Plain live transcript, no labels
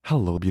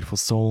Hello, beautiful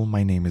soul.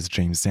 My name is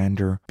James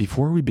Zander.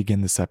 Before we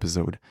begin this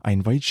episode, I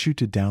invite you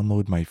to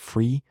download my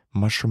free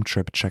mushroom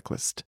trip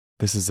checklist.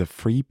 This is a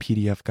free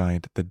PDF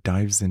guide that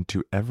dives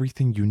into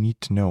everything you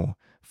need to know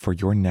for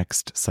your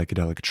next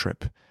psychedelic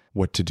trip.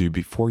 What to do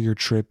before your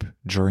trip,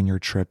 during your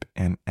trip,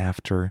 and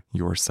after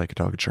your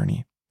psychedelic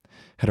journey.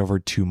 Head over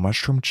to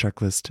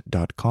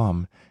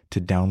mushroomchecklist.com to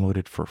download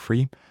it for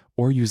free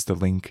or use the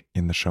link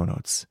in the show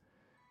notes.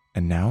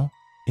 And now,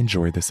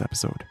 enjoy this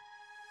episode.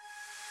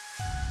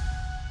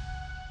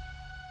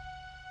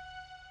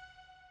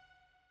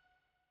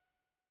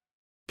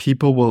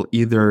 People will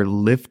either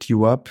lift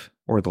you up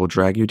or they'll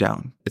drag you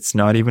down. It's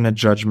not even a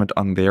judgment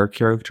on their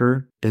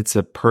character. It's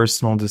a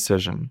personal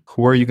decision.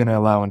 Who are you going to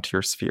allow into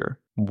your sphere?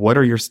 What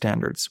are your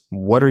standards?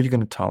 What are you going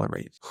to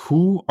tolerate?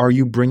 Who are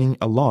you bringing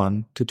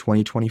along to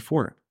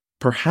 2024?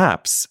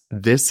 Perhaps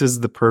this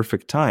is the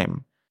perfect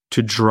time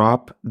to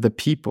drop the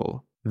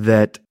people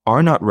that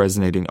are not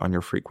resonating on your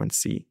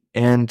frequency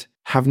and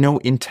have no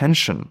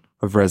intention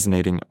of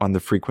resonating on the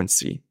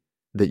frequency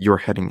that you're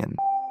heading in.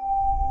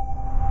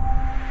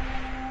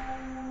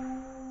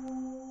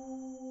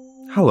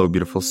 Hello,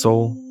 beautiful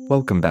soul.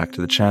 Welcome back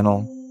to the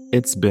channel.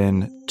 It's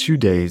been 2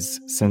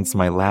 days since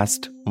my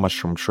last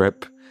mushroom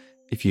trip.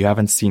 If you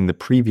haven't seen the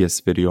previous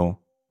video,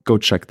 go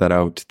check that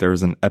out.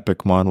 There's an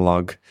epic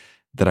monologue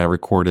that I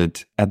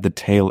recorded at the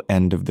tail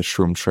end of the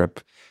shroom trip.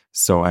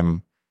 So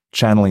I'm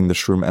channeling the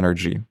shroom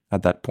energy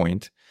at that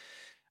point.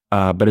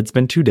 But it's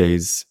been 2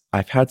 days.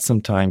 I've had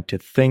some time to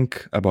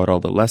think about all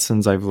the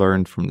lessons I've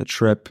learned from the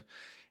trip.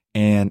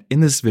 And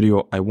in this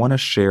video, I want to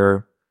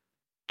share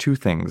 2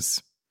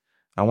 things.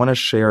 I want to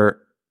share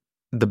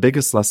the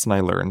biggest lesson I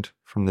learned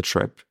from the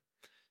trip.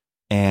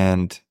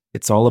 And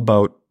it's all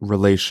about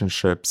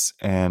relationships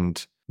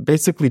and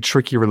basically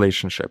tricky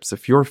relationships.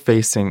 If you're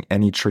facing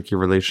any tricky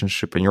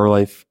relationship in your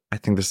life, I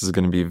think this is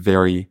going to be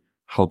very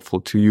helpful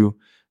to you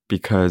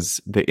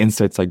because the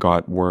insights I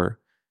got were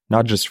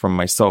not just from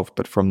myself,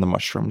 but from the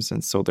mushrooms.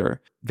 And so they're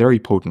very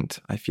potent,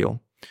 I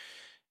feel.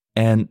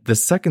 And the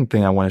second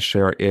thing I want to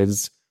share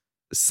is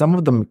some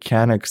of the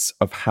mechanics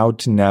of how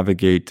to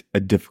navigate a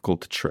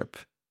difficult trip.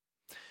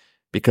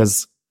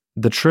 Because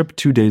the trip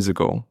 2 days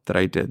ago that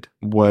I did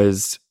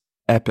was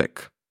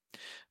epic.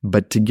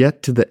 But to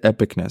get to the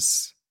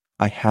epicness,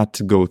 I had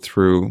to go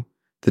through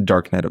the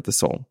dark night of the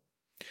soul.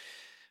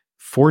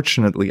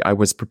 Fortunately, I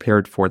was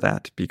prepared for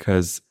that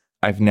because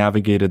I've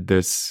navigated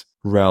this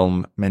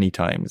realm many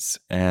times.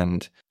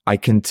 And I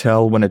can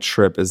tell when a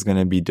trip is going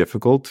to be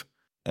difficult.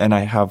 And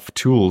I have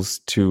tools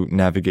to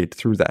navigate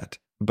through that.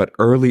 But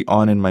early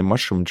on in my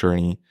mushroom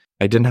journey,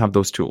 I didn't have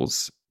those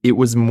tools. It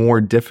was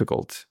more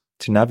difficult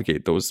to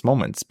navigate those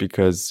moments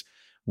because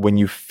when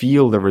you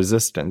feel the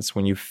resistance,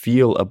 when you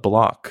feel a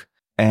block,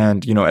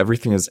 and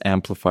everything is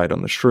amplified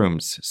on the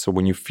shrooms. So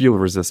when you feel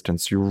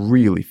resistance, you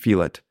really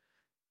feel it.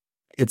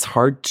 It's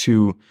hard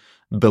to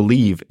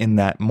believe in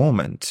that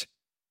moment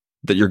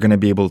that you're going to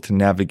be able to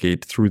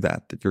navigate through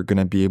that you're going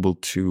to be able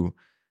to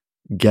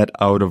get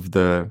out of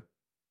the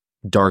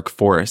dark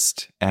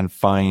forest and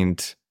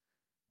find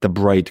the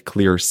bright,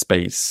 clear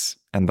space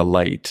and the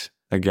light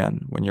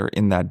again when you're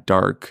in that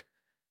dark,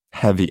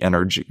 heavy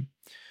energy.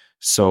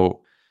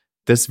 So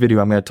this video,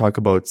 I'm going to talk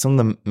about some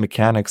of the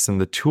mechanics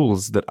and the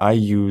tools that I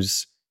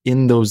use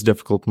in those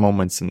difficult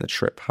moments in the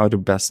trip, how to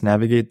best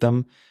navigate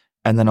them.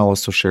 And then I'll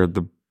also share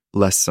the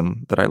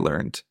lesson that I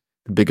learned,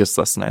 the biggest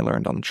lesson I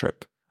learned on the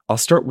trip. I'll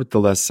start with the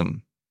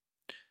lesson.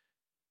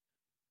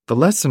 The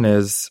lesson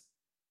is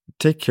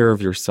take care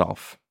of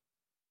yourself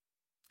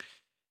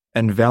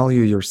and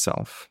value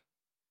yourself.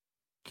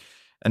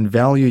 And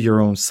value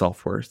your own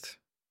self-worth.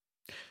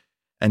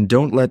 And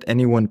don't let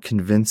anyone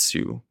convince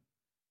you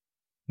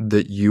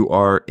that you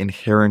are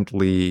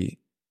inherently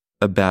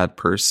a bad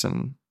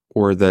person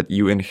or that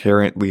you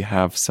inherently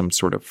have some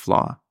sort of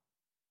flaw.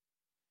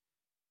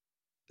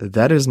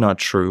 That is not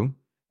true.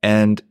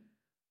 And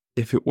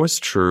if it was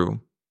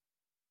true,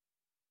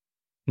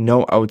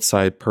 no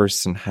outside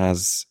person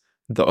has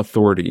the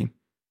authority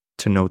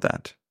to know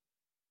that.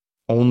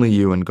 Only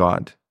you and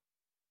God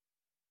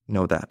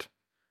know that.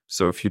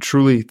 So if you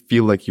truly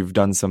feel like you've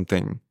done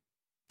something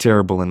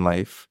terrible in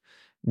life,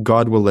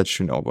 God will let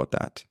you know about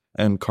that,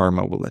 and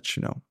karma will let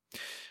you know.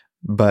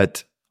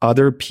 But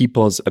other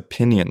people's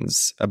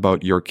opinions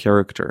about your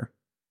character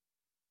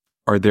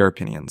are their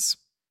opinions.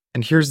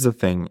 And here's the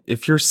thing,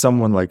 if you're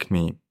someone like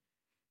me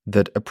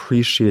that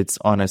appreciates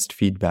honest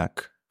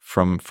feedback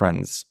from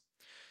friends,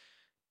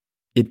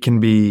 it can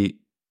be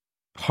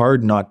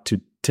hard not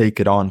to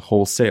take it on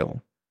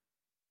wholesale.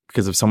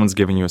 Because if someone's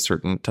giving you a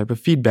certain type of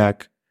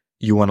feedback,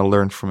 you want to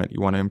learn from it. You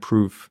want to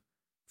improve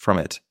from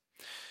it.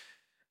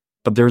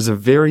 But there's a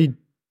very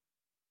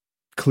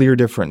clear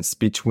difference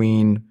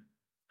between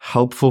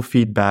helpful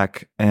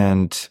feedback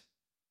and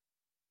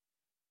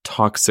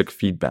toxic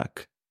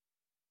feedback.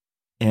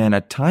 And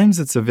at times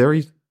it's a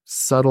very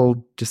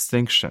subtle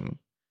distinction.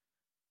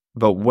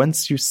 But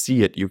once you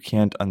see it, you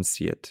can't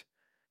unsee it.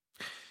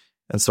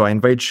 And so I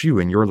invite you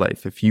in your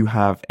life, if you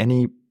have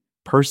any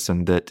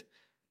person that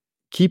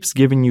keeps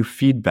giving you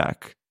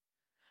feedback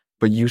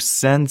but you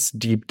sense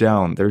deep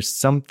down there's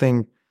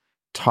something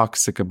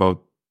toxic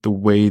about the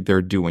way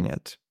they're doing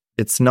it.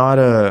 It's not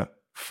a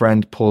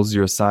friend pulls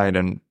you aside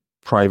and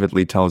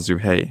privately tells you,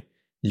 hey,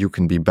 you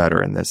can be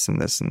better in this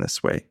and this and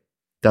this way.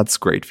 That's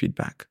great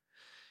feedback.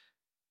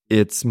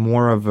 It's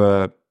more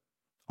of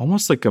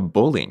almost like a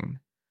bullying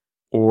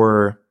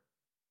or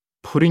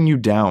putting you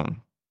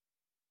down.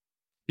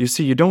 You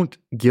see, you don't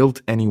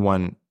guilt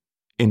anyone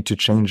into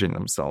changing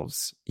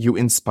themselves. You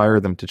inspire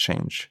them to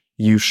change.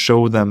 You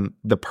show them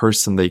the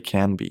person they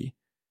can be,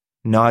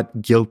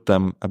 not guilt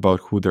them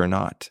about who they're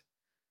not.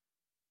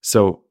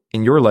 So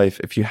in your life,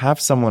 if you have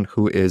someone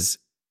who is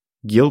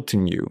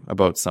guilting you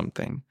about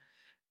something,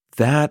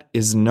 that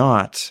is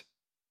not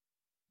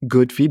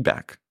good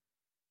feedback.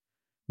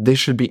 They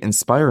should be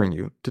inspiring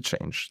you to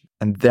change.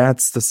 And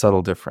that's the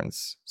subtle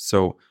difference.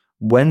 So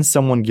when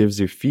someone gives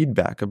you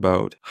feedback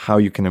about how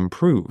you can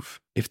improve,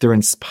 if they're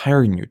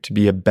inspiring you to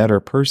be a better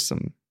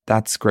person,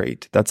 that's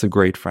great. That's a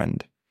great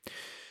friend.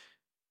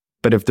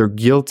 But if they're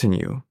guilting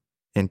you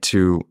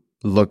into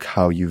look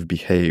how you've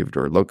behaved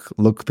or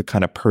look the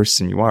kind of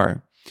person you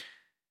are,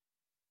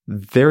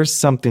 there's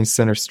something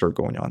sinister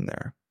going on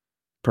there.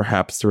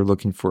 Perhaps they're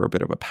looking for a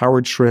bit of a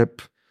power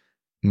trip.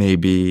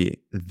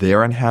 Maybe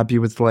they're unhappy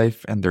with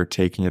life and they're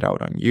taking it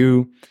out on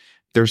you.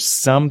 There's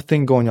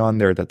something going on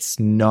there that's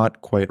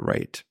not quite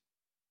right.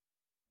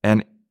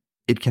 And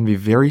it can be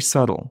very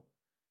subtle.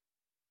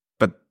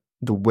 But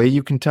the way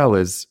you can tell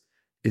is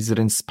it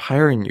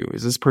inspiring you?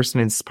 Is this person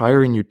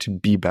inspiring you to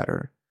be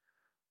better?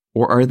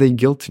 Or are they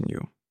guilting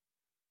you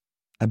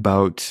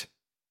about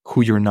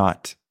who you're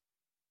not?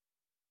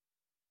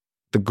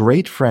 The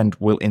great friend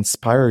will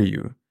inspire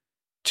you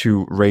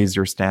to raise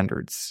your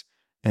standards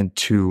and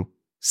to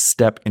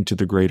step into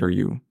the greater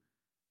you.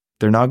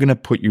 They're not going to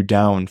put you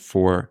down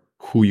for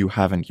who you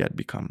haven't yet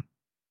become.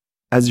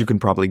 As you can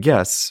probably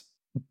guess,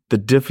 the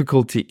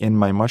difficulty in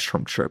my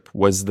mushroom trip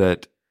was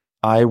that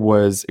I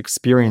was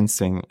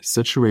experiencing a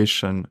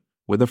situation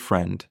with a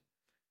friend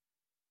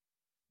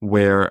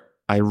where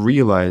I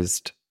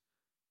realized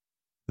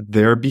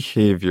their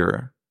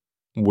behavior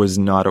was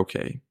not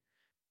okay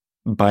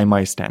by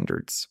my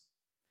standards.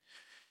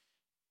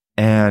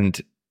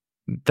 And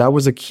that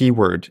was a key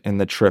word in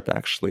the trip,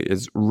 actually,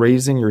 is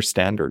raising your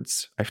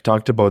standards. I've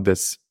talked about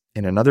this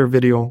in another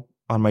video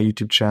on my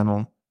YouTube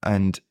channel.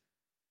 And,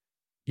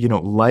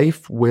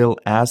 life will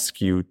ask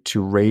you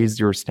to raise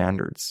your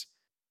standards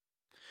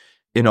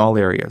in all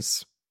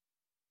areas.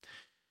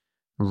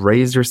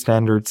 Raise your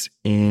standards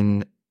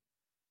in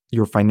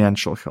your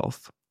financial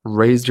health.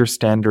 Raise your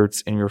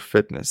standards in your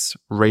fitness.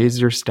 Raise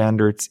your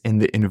standards in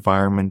the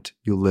environment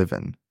you live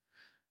in.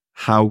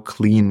 How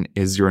clean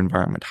is your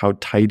environment? How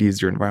tidy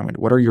is your environment?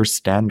 What are your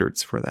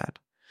standards for that?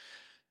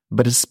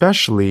 But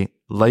especially,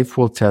 life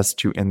will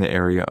test you in the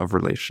area of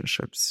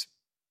relationships.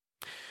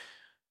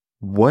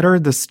 What are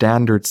the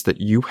standards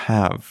that you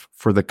have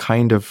for the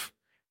kind of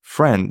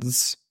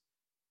friends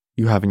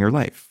you have in your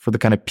life, for the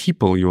kind of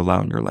people you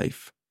allow in your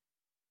life?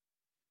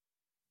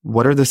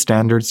 What are the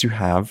standards you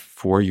have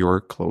for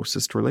your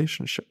closest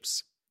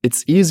relationships?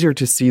 It's easier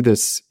to see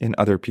this in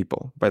other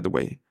people, by the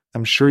way.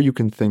 I'm sure you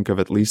can think of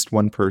at least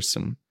one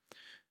person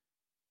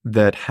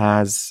that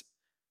has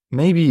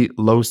maybe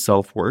low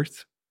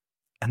self-worth,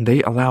 and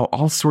they allow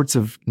all sorts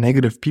of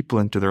negative people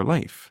into their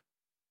life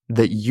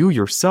that you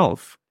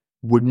yourself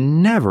would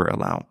never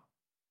allow.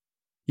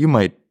 You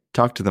might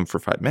talk to them for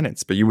 5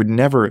 minutes, but you would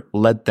never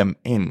let them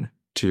in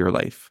to your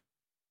life.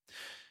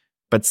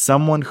 But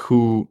someone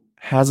who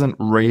hasn't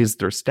raised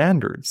their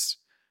standards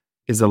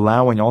is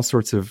allowing all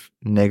sorts of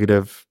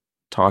negative,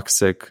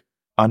 toxic,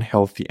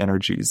 unhealthy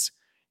energies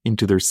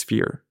into their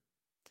sphere.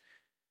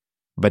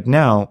 But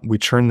now we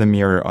turn the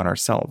mirror on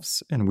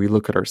ourselves and we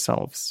look at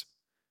ourselves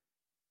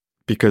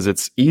because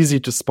it's easy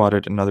to spot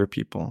it in other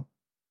people,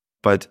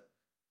 but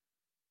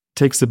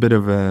takes a bit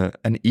of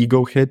an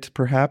ego hit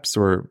perhaps,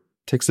 or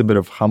takes a bit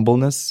of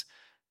humbleness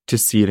to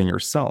see it in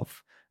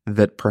yourself,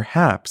 that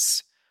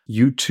perhaps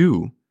you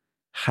too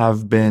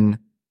have been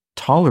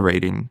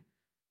tolerating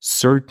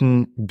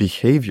certain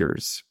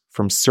behaviors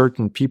from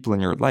certain people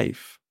in your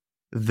life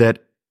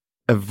that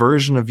a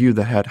version of you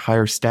that had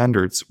higher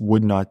standards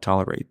would not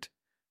tolerate.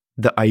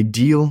 The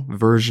ideal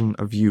version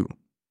of you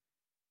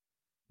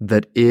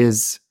that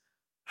is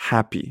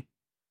happy,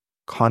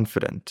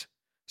 confident,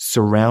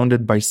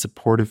 surrounded by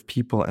supportive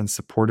people and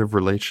supportive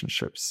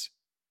relationships.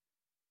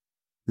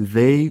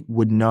 They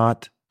would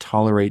not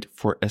tolerate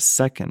for a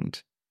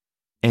second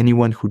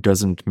anyone who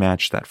doesn't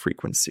match that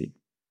frequency.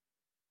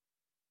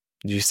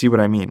 Do you see what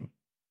I mean?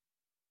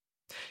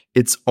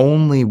 It's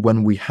only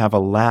when we have a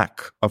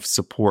lack of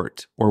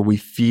support, or we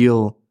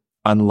feel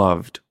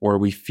unloved, or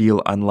we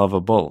feel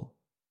unlovable,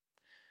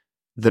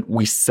 that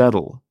we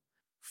settle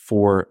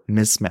for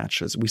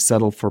mismatches. We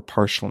settle for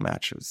partial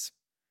matches.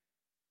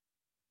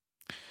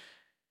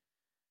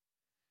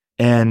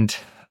 And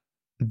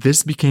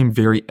this became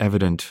very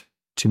evident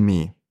to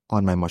me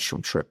on my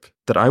mushroom trip,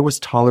 that I was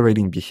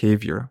tolerating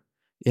behavior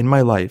in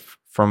my life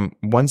from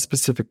one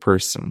specific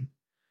person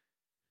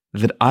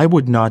that I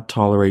would not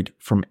tolerate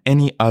from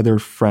any other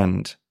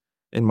friend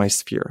in my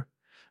sphere.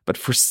 But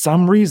for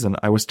some reason,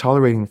 I was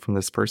tolerating from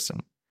this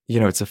person.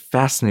 It's a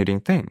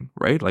fascinating thing,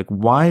 right? Like,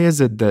 why is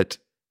it that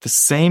the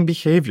same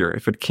behavior,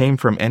 if it came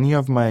from any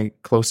of my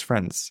close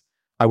friends,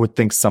 I would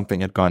think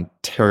something had gone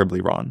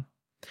terribly wrong.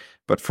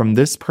 But from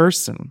this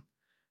person,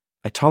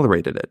 I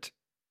tolerated it.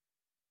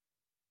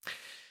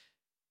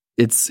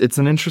 It's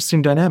an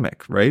interesting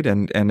dynamic, right?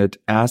 And it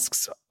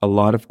asks a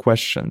lot of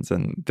questions.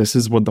 And this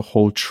is what the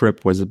whole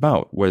trip was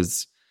about,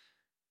 was,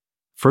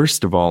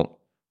 first of all,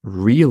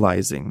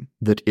 realizing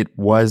that it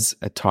was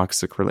a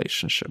toxic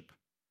relationship.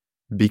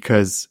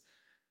 Because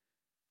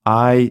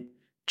I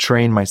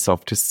train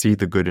myself to see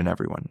the good in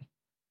everyone.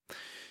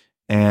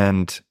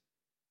 And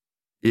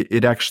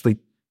it actually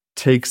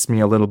takes me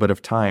a little bit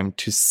of time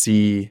to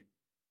see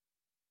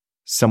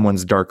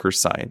someone's darker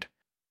side,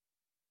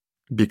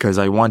 because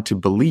I want to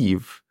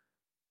believe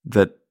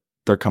that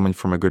they're coming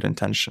from a good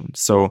intention.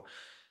 So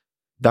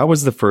that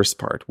was the first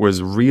part,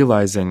 was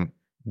realizing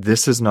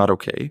this is not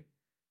okay.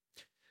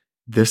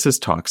 This is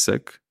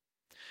toxic.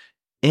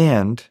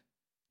 And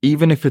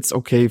even if it's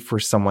okay for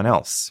someone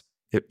else,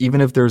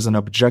 even if there's an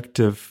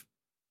objective,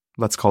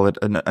 let's call it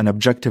an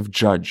objective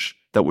judge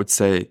that would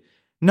say,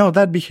 no,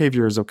 that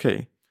behavior is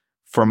okay.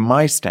 For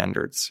my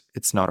standards,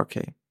 it's not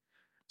okay.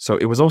 So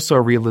it was also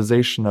a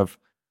realization of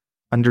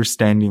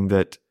understanding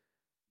that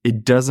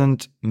it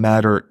doesn't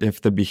matter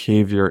if the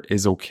behavior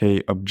is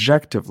okay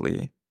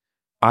objectively.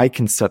 I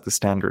can set the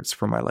standards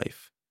for my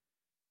life.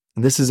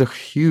 And this is a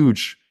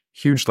huge,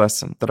 huge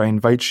lesson that I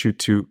invite you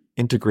to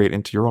integrate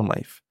into your own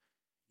life.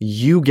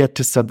 You get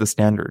to set the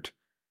standard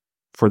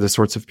for the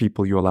sorts of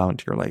people you allow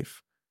into your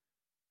life.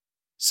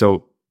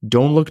 So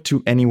don't look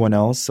to anyone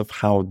else of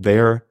how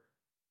they're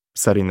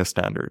setting the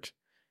standard.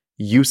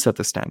 You set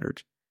the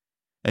standard.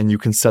 And you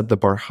can set the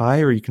bar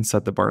high or you can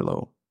set the bar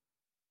low.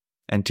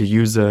 And to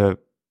use a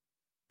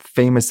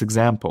famous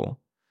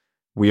example,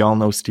 we all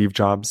know Steve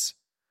Jobs.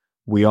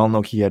 We all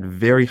know he had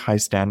very high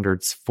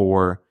standards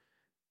for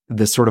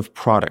the sort of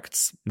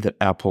products that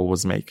Apple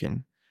was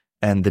making,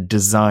 and the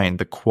design,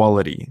 the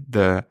quality,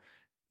 the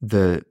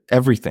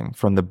everything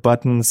from the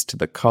buttons to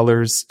the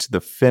colors to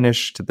the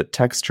finish to the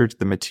texture to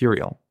the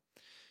material.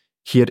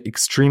 He had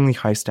extremely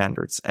high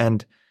standards.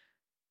 And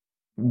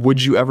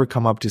would you ever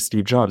come up to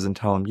Steve Jobs and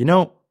tell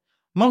him,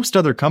 most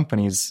other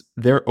companies,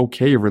 they're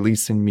okay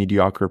releasing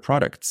mediocre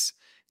products.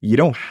 You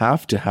don't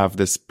have to have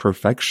this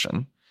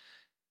perfection.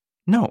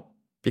 No,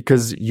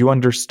 because you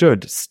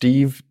understood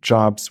Steve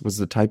Jobs was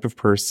the type of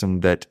person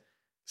that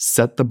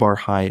set the bar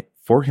high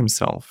for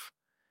himself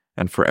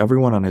and for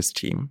everyone on his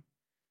team.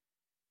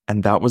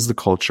 And that was the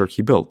culture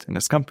he built in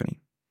his company.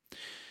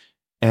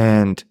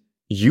 And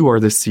you are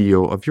the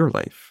CEO of your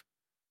life.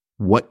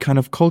 What kind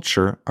of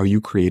culture are you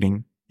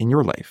creating in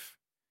your life?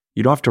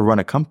 You don't have to run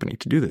a company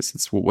to do this.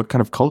 It's what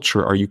kind of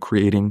culture are you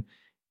creating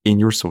in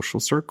your social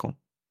circle?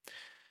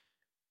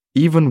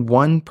 Even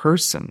one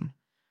person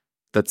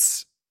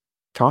that's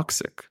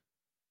toxic,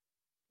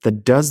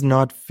 that does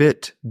not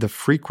fit the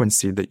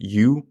frequency that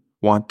you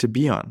want to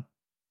be on,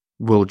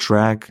 will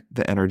drag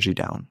the energy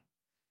down.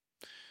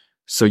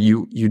 So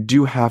you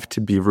do have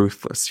to be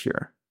ruthless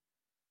here.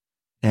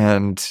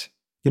 And,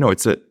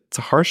 it's a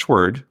harsh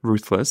word,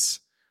 ruthless,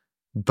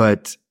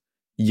 but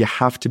you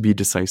have to be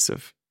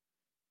decisive,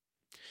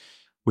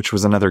 which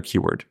was another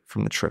keyword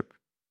from the trip.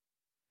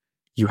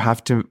 You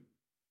have to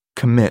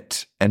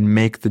commit and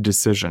make the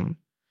decision.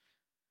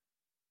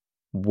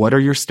 What are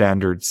your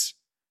standards,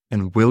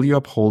 and will you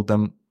uphold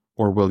them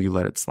or will you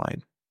let it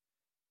slide?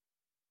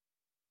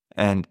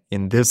 And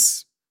in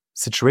this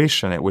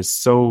situation, it was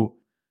so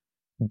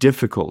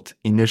difficult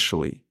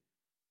initially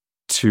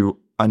to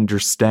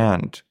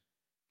understand.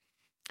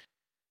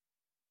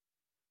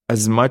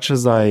 As much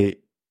as I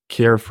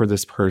care for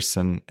this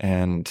person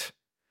and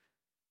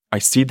I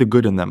see the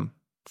good in them,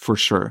 for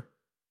sure,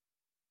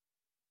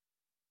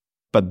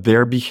 but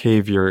their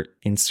behavior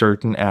in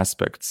certain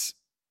aspects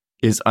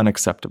is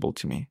unacceptable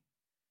to me.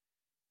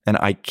 And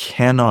I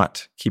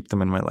cannot keep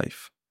them in my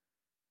life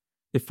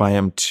if I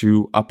am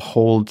to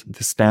uphold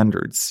the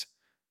standards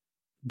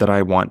that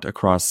I want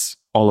across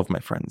all of my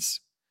friends.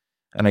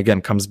 And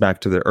again, comes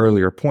back to the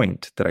earlier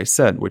point that I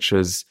said, which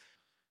is,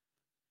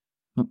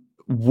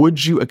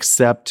 would you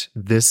accept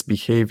this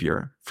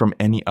behavior from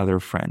any other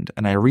friend?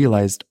 And I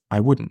realized I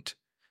wouldn't.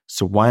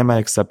 So why am I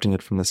accepting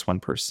it from this one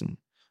person?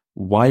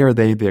 Why are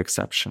they the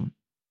exception?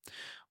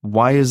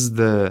 Why is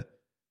the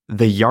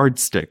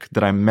yardstick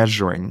that I'm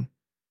measuring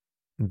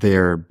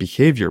their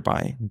behavior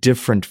by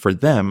different for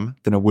them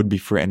than it would be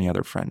for any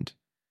other friend?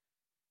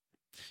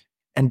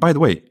 And by the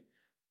way,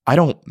 I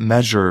don't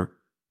measure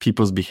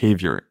people's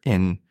behavior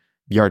in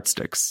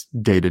yardsticks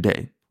day to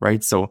day,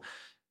 right? So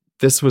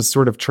this was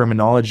sort of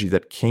terminology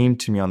that came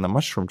to me on the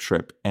mushroom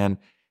trip, and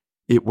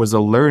it was a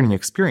learning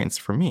experience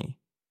for me.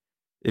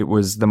 It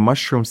was the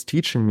mushrooms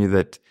teaching me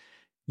that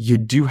you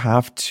do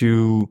have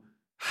to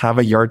have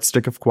a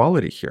yardstick of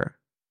quality here.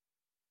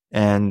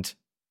 And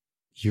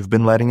you've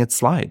been letting it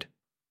slide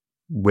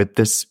with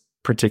this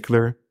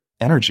particular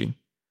energy.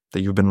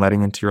 that you've been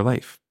letting into your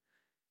life.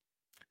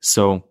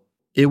 So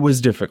it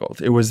was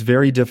difficult. It was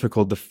very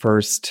difficult the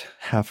first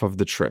half of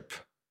the trip.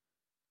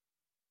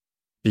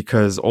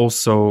 Because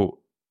also,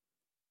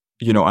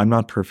 I'm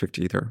not perfect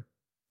either.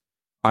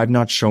 I've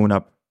not shown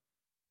up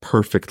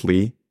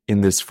perfectly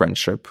in this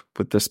friendship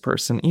with this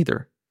person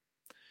either.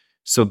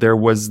 So there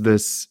was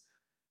this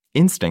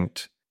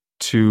instinct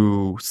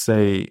to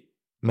say,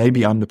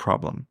 maybe I'm the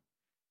problem.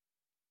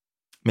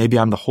 Maybe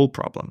I'm the whole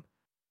problem.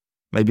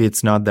 Maybe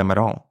it's not them at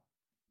all.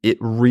 It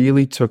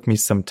really took me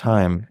some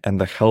time and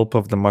the help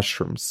of the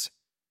mushrooms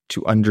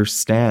to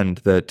understand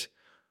that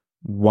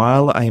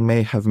while I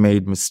may have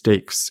made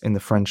mistakes in the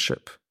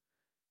friendship,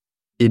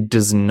 it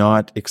does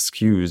not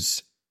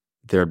excuse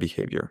their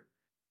behavior.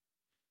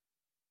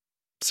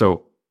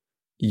 So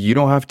you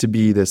don't have to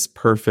be this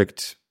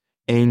perfect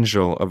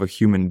angel of a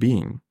human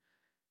being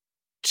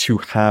to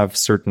have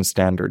certain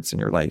standards in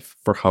your life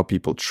for how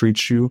people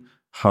treat you,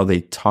 how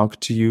they talk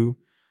to you,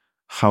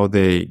 how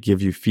they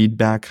give you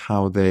feedback,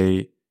 how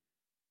they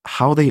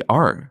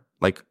are,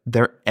 like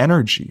their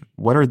energy.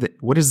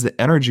 What is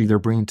the energy they're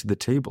bringing to the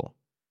table?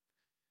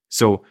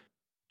 So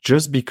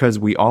just because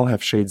we all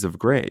have shades of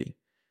gray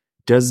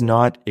does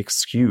not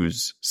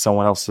excuse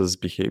someone else's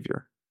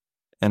behavior.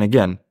 And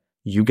again,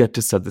 you get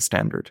to set the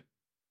standard.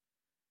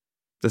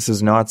 This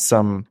is not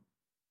some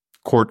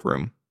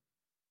courtroom.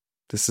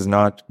 This is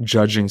not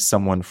judging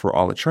someone for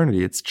all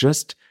eternity. It's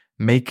just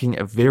making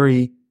a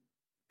very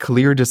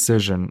clear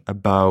decision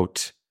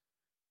about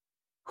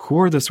who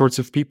are the sorts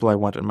of people I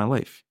want in my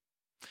life.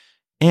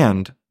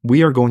 And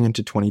we are going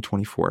into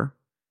 2024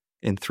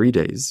 in 3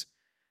 days.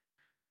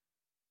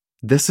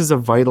 This is a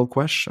vital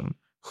question.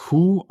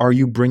 Who are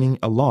you bringing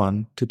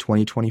along to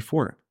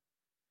 2024?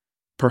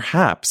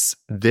 Perhaps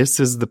this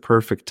is the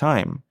perfect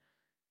time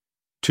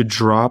to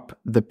drop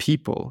the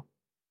people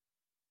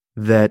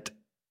that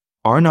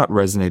are not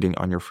resonating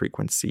on your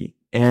frequency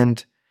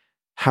and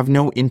have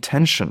no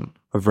intention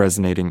of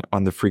resonating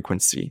on the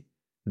frequency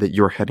that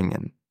you're heading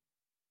in.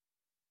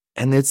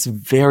 And it's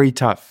very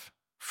tough,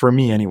 for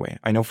me anyway.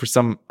 I know for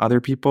some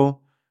other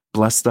people,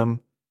 bless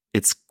them,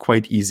 it's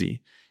quite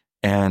easy.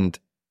 And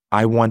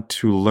I want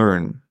to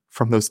learn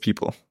from those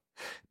people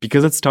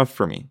because it's tough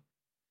for me.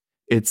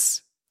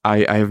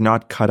 I have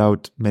not cut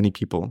out many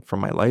people from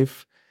my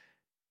life.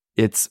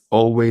 It's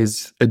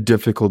always a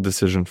difficult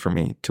decision for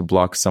me to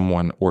block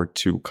someone or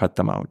to cut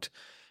them out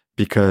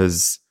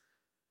because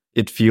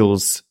it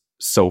feels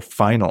so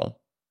final.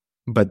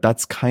 But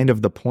that's kind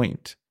of the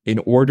point. In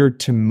order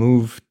to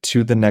move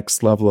to the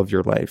next level of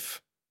your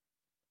life,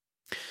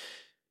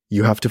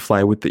 you have to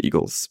fly with the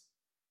eagles.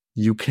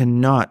 You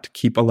cannot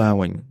keep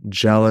allowing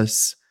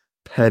jealous,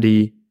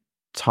 petty,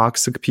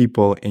 toxic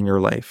people in your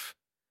life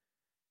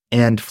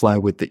and fly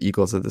with the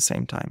eagles at the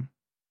same time.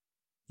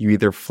 You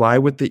either fly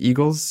with the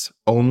eagles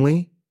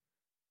only,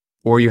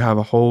 or you have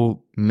a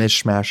whole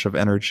mishmash of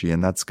energy,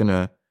 and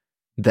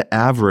the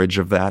average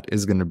of that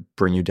is going to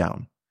bring you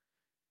down.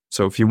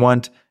 So if you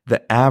want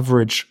the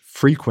average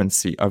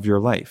frequency of your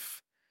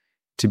life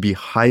to be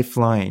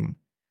high-flying,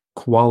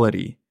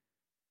 quality,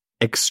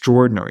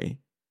 extraordinary,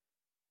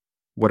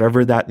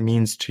 whatever that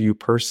means to you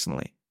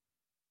personally,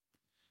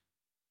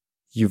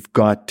 you've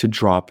got to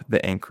drop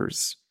the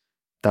anchors.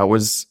 That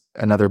was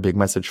another big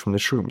message from the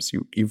shrooms.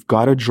 You've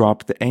got to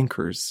drop the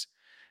anchors.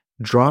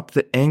 Drop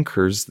the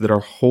anchors that are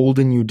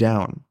holding you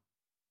down.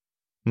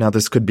 Now,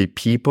 this could be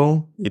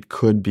people. It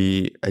could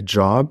be a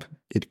job.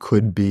 It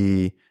could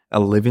be a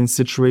living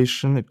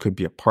situation. It could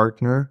be a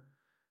partner.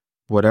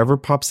 Whatever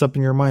pops up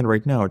in your mind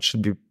right now, it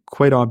should be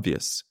quite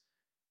obvious.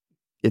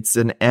 It's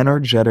an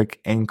energetic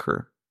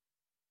anchor.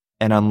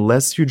 And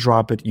unless you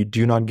drop it, you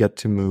do not get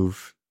to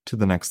move to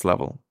the next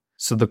level.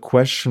 So the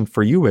question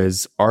for you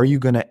is, are you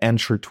going to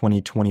enter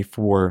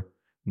 2024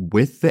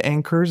 with the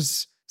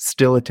anchors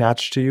still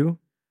attached to you?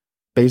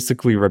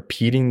 Basically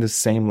repeating the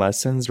same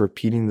lessons,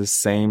 repeating the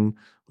same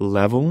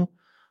level?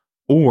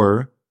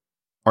 Or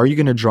are you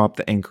going to drop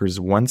the anchors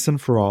once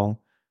and for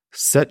all,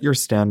 set your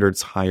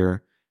standards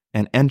higher,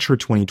 and enter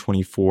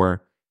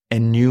 2024 a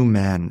new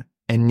man,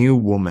 a new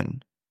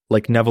woman?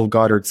 Like Neville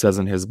Goddard says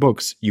in his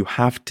books, you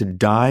have to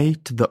die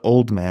to the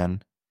old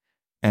man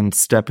and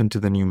step into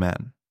the new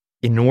man.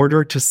 In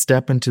order to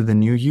step into the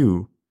new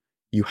you,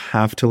 you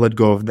have to let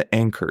go of the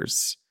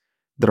anchors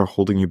that are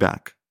holding you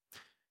back.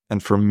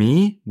 And for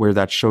me, where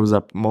that shows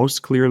up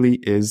most clearly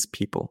is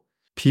people.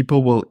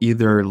 People will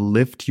either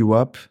lift you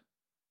up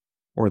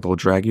or they'll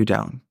drag you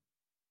down.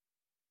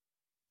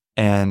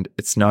 And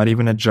it's not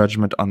even a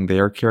judgment on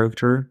their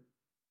character.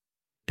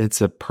 It's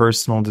a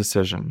personal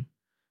decision.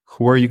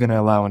 Who are you going to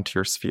allow into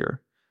your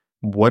sphere?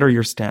 What are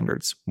your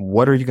standards?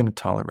 What are you going to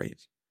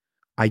tolerate?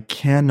 I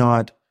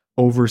cannot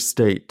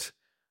overstate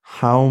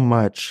how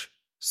much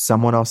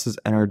someone else's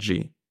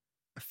energy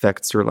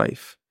affects your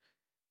life.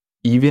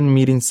 Even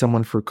meeting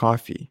someone for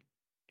coffee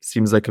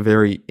seems like a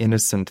very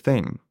innocent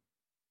thing.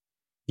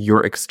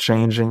 You're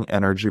exchanging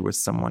energy with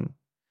someone.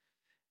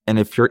 And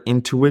if your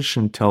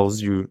intuition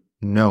tells you,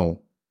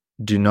 no,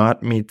 do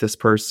not meet this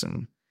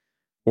person,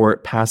 or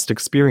past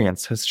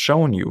experience has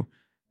shown you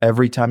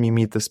Every time you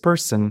meet this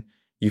person,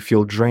 you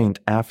feel drained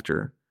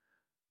after.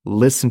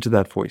 Listen to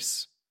that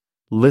voice.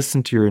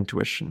 Listen to your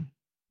intuition.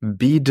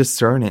 Be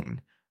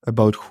discerning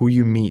about who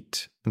you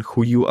meet and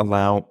who you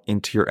allow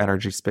into your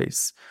energy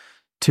space.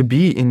 To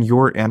be in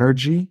your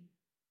energy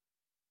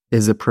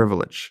is a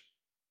privilege.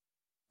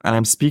 And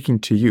I'm speaking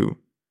to you,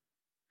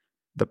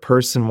 the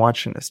person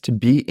watching this. To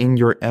be in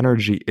your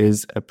energy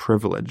is a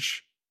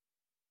privilege.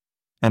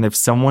 And if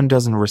someone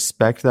doesn't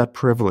respect that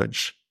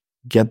privilege,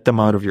 get them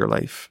out of your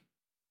life.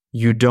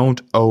 You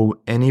don't owe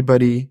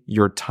anybody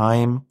your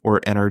time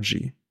or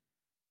energy.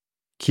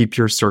 Keep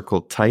your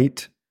circle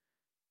tight,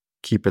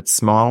 keep it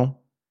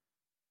small,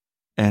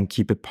 and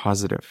keep it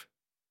positive.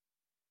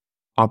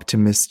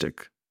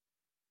 Optimistic.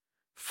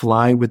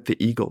 Fly with the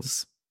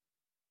eagles.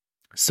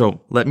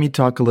 So let me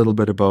talk a little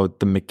bit about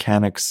the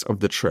mechanics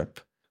of the trip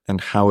and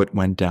how it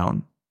went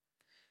down.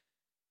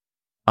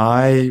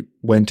 I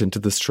went into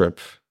this trip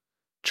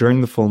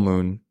during the full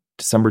moon,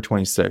 December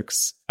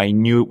 26th. I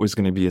knew it was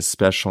going to be a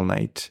special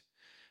night,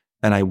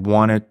 and I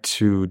wanted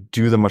to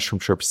do the mushroom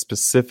trip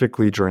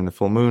specifically during the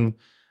full moon.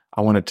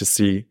 I wanted to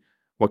see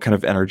what kind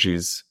of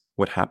energies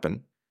would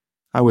happen.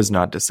 I was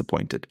not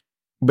disappointed.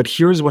 But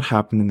here's what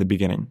happened in the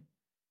beginning.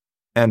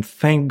 And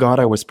thank God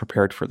I was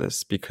prepared for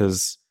this,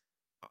 because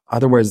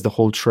otherwise the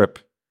whole trip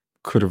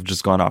could have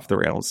just gone off the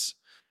rails.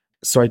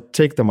 So I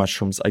take the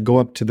mushrooms, I go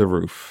up to the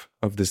roof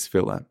of this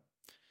villa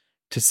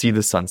to see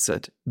the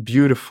sunset.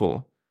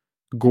 Beautiful,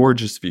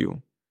 gorgeous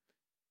view.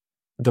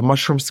 The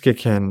mushrooms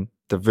kick in,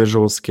 the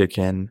visuals kick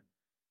in,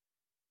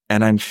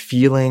 and I'm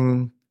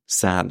feeling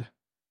sad,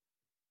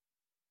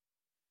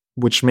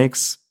 which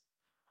makes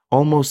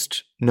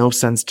almost no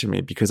sense to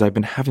me because I've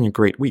been having a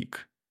great week,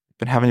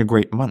 been having a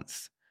great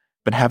month,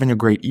 been having a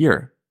great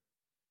year.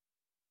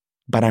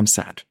 But I'm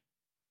sad,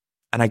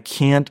 and I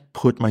can't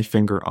put my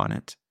finger on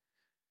it.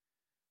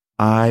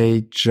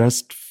 I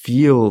just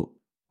feel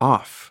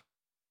off.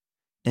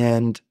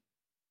 And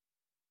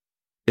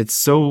it's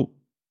so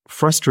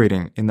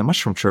frustrating in the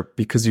mushroom trip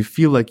because you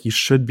feel like you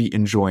should be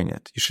enjoying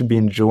it. You should be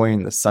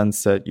enjoying the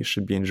sunset. You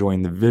should be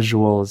enjoying the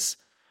visuals.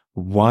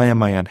 Why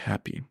am I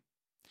unhappy?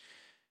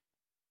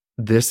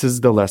 This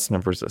is the lesson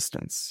of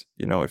resistance.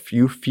 If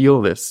you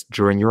feel this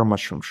during your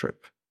mushroom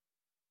trip,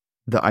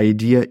 the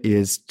idea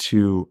is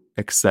to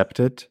accept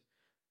it,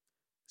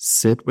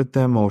 sit with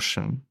the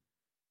emotion,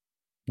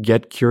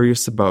 get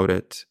curious about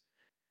it,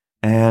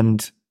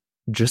 and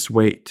just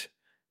wait.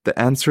 The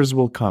answers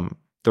will come.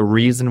 The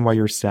reason why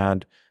you're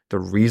sad, the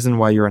reason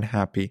why you're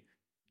unhappy,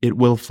 it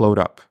will float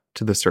up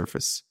to the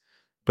surface.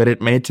 But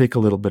it may take a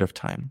little bit of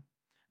time.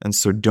 And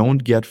so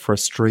don't get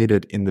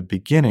frustrated in the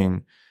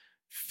beginning,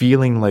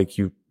 feeling like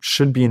you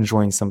should be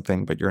enjoying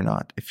something, but you're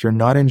not. If you're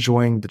not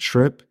enjoying the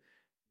trip,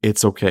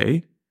 it's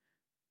okay.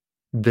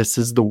 This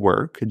is the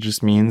work. It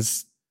just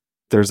means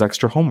there's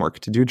extra homework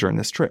to do during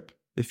this trip.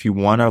 If you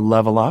want to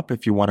level up,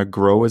 if you want to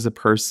grow as a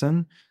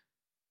person,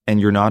 and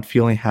you're not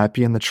feeling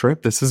happy in the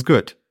trip, this is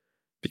good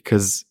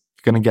because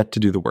you're going to get to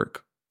do the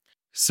work.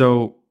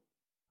 So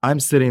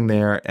I'm sitting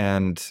there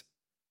and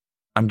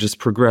I'm just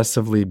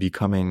progressively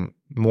becoming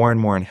more and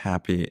more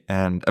unhappy.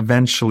 And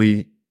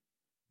eventually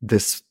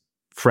this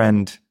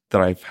friend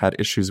that I've had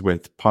issues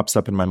with pops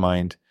up in my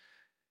mind.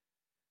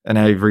 And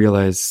I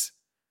realize,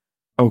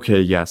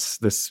 okay, yes,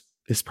 this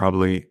is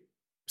probably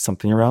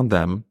something around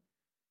them,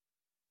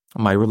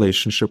 my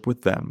relationship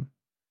with them.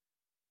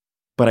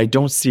 But I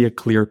don't see a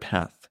clear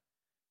path.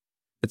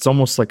 It's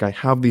almost like I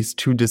have these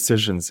two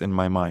decisions in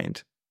my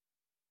mind.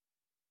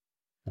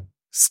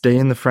 Stay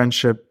in the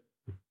friendship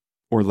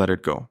or let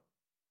it go.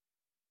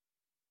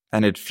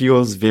 And it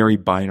feels very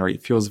binary.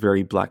 It feels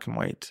very black and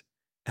white.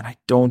 And I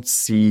don't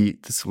see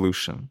the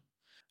solution.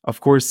 Of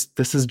course,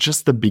 this is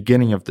just the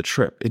beginning of the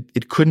trip.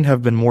 It couldn't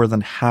have been more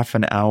than half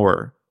an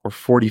hour or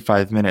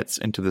 45 minutes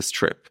into this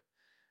trip.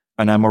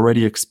 And I'm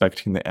already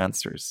expecting the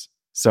answers.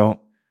 So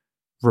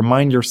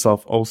remind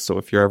yourself also,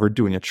 if you're ever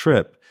doing a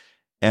trip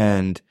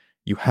and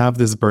you have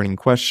this burning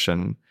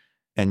question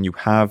and you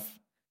have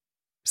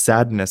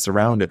sadness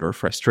around it or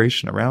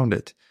frustration around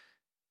it,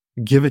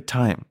 give it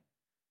time.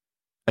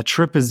 A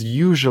trip is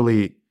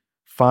usually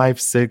 5,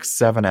 6,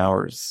 7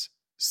 hours.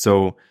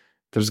 So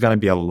there's going to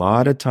be a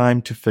lot of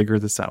time to figure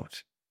this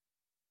out.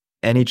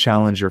 Any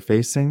challenge you're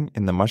facing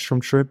in the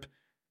mushroom trip,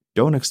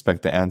 don't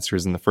expect the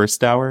answers in the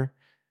first hour.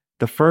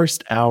 The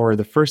first hour,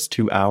 the first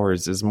 2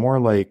 hours is more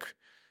like,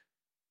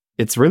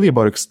 it's really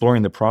about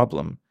exploring the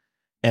problem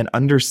and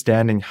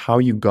understanding how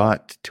you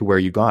got to where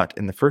you got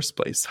in the first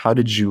place. How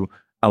did you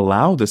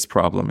allow this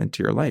problem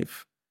into your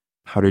life?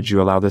 How did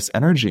you allow this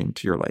energy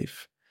into your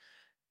life?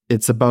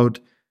 It's about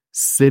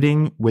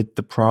sitting with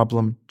the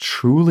problem,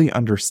 truly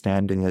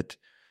understanding it,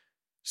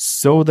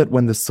 so that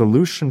when the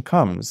solution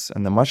comes,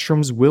 and the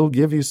mushrooms will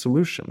give you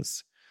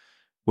solutions,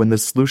 when the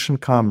solution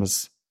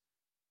comes,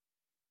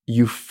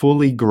 you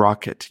fully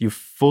grok it. You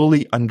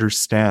fully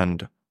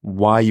understand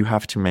why you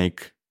have to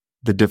make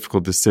the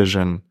difficult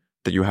decision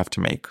that you have to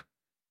make,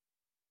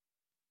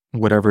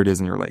 whatever it is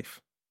in your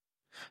life.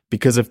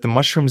 Because if the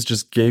mushrooms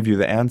just gave you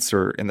the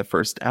answer in the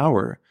first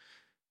hour,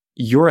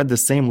 you're at the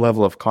same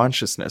level of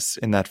consciousness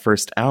in that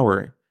first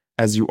hour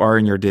as you are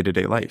in your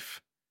day-to-day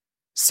life.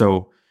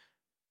 So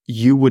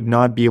you would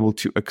not be able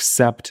to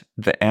accept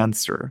the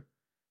answer.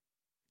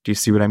 Do you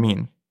see what I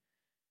mean?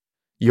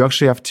 You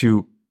actually have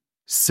to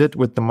sit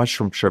with the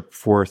mushroom trip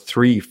for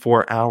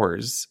 3-4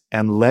 hours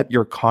and let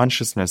your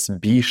consciousness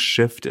be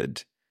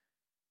shifted,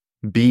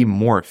 be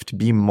morphed,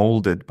 be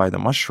molded by the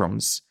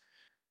mushrooms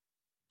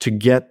to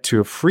get to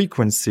a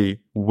frequency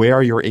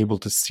where you're able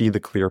to see the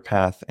clear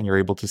path and you're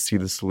able to see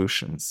the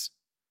solutions.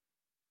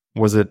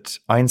 Was it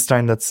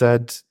Einstein that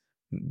said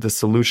the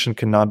solution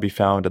cannot be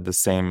found at the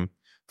same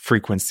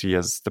frequency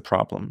as the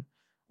problem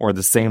or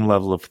the same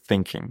level of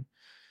thinking?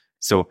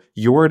 So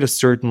you're at a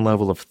certain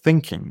level of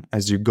thinking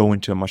as you go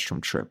into a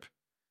mushroom trip.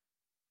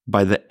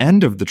 By the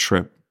end of the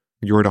trip,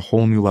 you're at a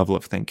whole new level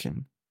of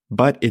thinking,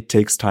 but it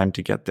takes time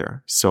to get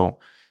there. So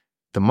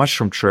the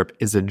mushroom trip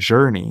is a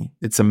journey.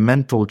 It's a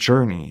mental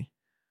journey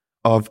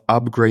of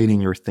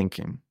upgrading your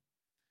thinking,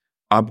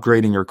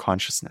 upgrading your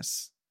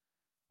consciousness,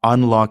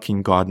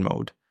 unlocking God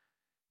mode.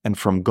 And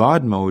from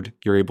God mode,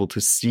 you're able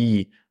to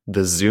see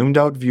the zoomed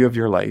out view of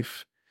your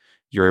life.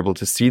 You're able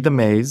to see the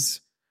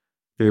maze.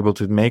 You're able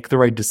to make the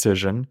right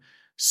decision.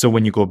 So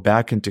when you go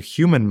back into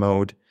human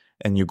mode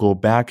and you go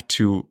back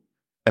to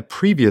a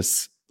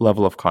previous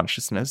level of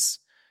consciousness,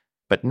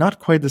 but not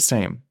quite the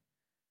same,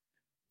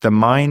 the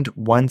mind,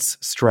 once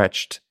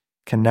stretched,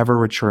 can never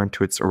return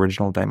to its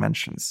original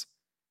dimensions.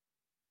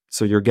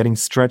 So you're getting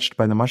stretched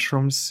by the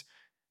mushrooms,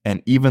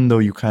 and even though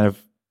you kind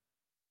of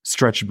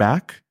stretch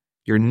back,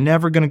 you're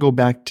never going to go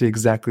back to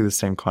exactly the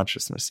same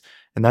consciousness.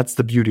 And that's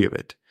the beauty of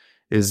it,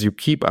 is you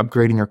keep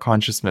upgrading your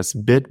consciousness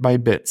bit by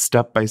bit,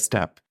 step by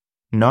step,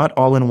 not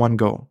all in one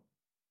go,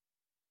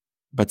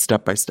 but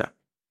step by step.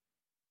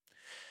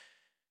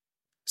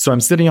 So I'm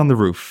sitting on the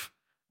roof.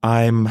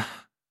 I'm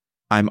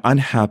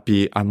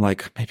unhappy. I'm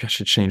like, maybe I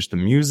should change the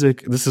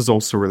music. This is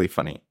also really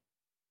funny.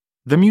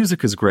 The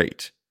music is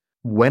great.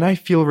 When I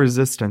feel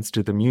resistance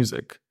to the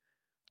music,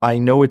 I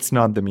know it's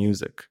not the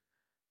music.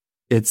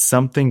 It's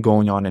something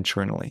going on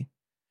internally.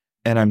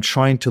 And I'm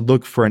trying to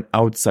look for an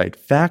outside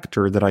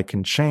factor that I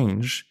can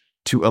change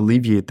to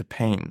alleviate the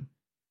pain,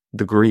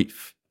 the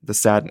grief, the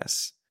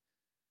sadness.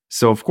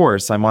 So of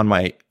course, I'm on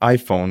my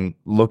iPhone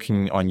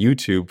looking on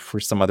YouTube for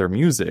some other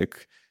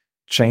music,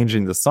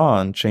 changing the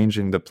song,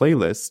 changing the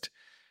playlist.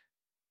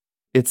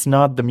 It's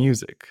not the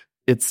music.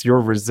 It's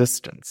your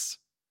resistance.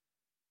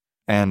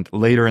 And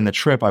later in the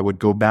trip, I would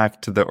go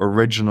back to the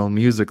original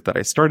music that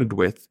I started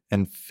with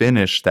and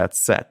finish that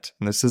set.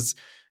 And this is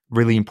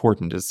really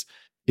important, is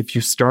if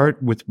you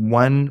start with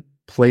one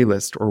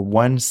playlist or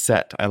one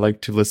set, I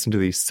like to listen to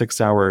these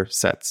 6-hour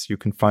sets. You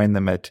can find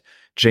them at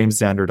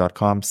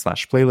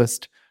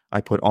jameszander.com/playlist.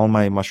 I put all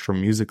my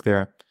mushroom music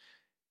there.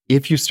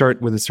 If you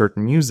start with a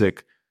certain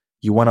music,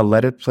 you want to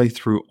let it play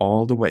through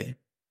all the way.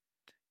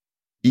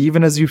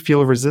 Even as you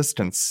feel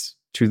resistance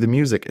to the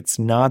music, it's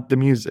not the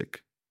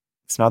music.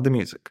 It's not the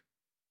music.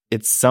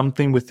 It's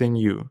something within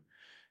you.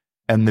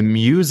 And the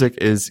music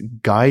is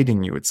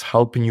guiding you. It's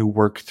helping you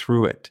work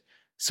through it.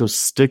 So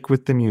stick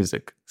with the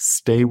music.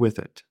 Stay with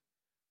it.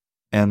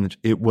 And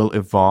it will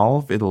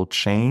evolve. It'll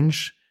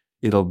change.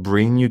 It'll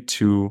bring you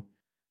to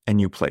a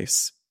new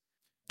place.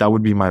 That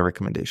would be my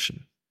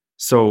recommendation.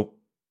 So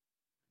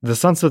the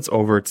sunset's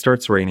over. It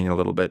starts raining a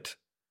little bit.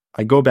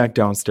 I go back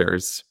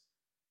downstairs.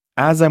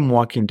 As I'm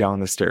walking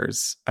down the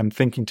stairs, I'm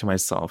thinking to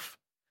myself,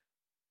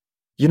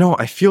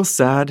 I feel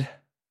sad,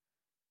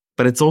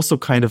 but it's also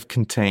kind of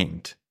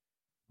contained.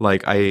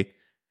 The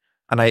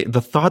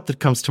thought that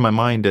comes to my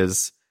mind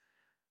is,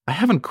 I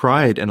haven't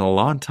cried in a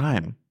long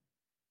time.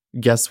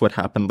 Guess what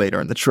happened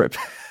later in the trip?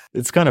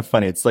 It's kind of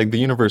funny. It's like the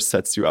universe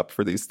sets you up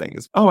for these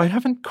things. Oh, I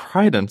haven't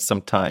cried in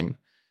some time.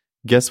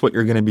 Guess what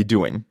you're going to be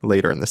doing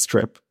later in this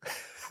trip?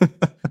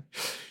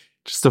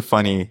 Just a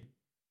funny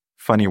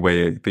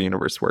way the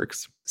universe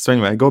works. So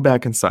anyway, I go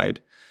back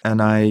inside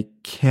and I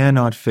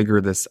cannot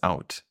figure this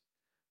out.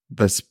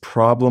 This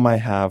problem I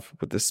have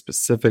with this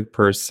specific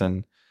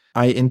person,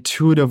 I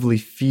intuitively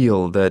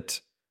feel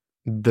that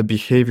the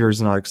behavior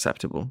is not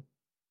acceptable.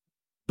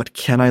 But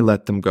can I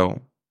let them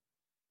go?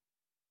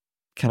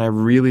 Can I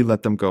really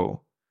let them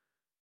go?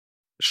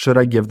 Should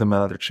I give them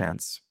another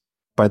chance?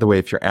 By the way,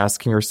 if you're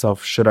asking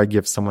yourself, should I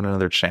give someone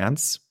another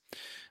chance?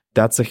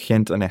 That's a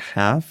hint and a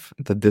half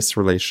that this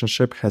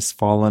relationship has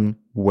fallen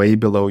way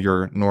below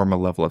your normal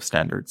level of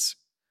standards.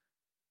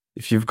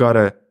 If you've got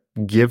to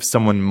give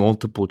someone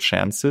multiple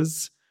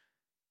chances,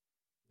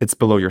 it's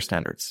below your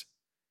standards.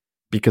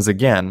 Because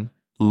again,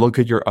 look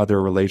at your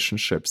other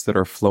relationships that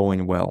are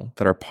flowing well,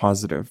 that are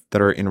positive,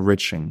 that are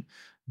enriching,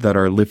 that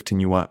are lifting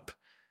you up.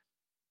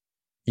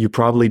 You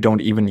probably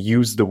don't even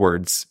use the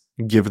words,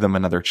 give them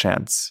another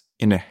chance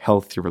in a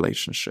healthy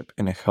relationship,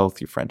 in a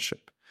healthy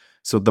friendship.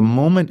 So the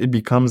moment it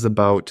becomes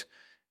about,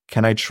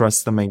 can I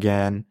trust them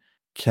again?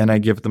 Can I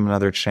give them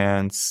another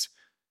chance?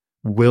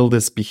 Will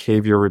this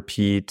behavior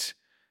repeat?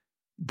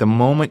 The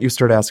moment you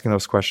start asking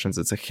those questions,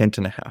 it's a hint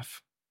and a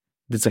half.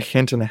 It's a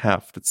hint and a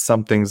half that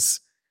something's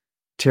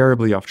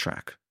terribly off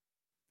track.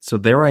 So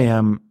there I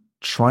am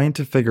trying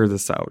to figure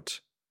this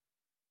out,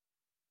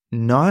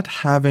 not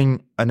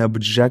having an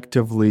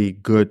objectively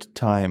good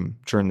time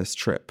during this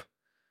trip,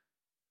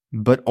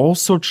 but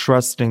also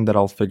trusting that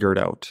I'll figure it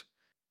out.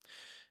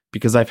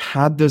 Because I've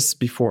had this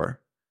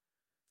before.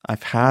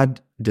 I've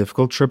had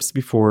difficult trips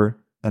before,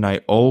 and I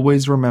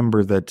always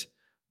remember that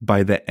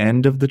by the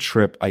end of the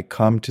trip, I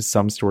come to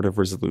some sort of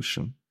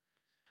resolution.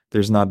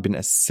 There's not been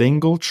a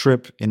single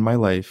trip in my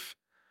life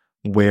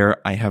where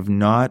I have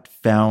not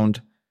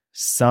found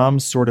some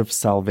sort of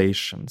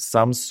salvation,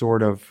 some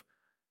sort of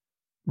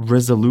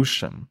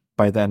resolution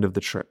by the end of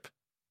the trip.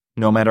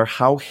 No matter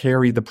how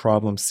hairy the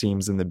problem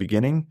seems in the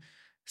beginning,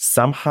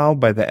 somehow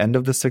by the end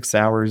of the 6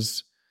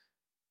 hours,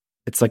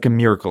 it's like a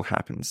miracle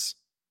happens.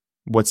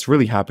 What's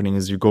really happening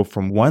is you go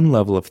from one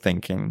level of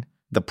thinking,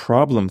 the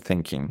problem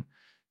thinking,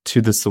 to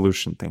the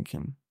solution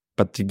thinking.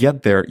 But to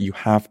get there, you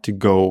have to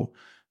go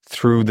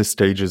through the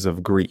stages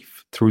of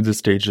grief, through the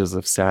stages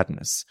of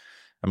sadness.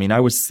 I mean, I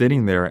was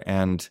sitting there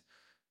and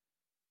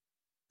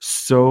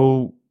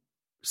so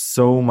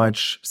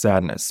much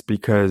sadness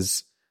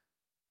because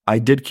I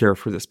did care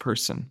for this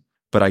person,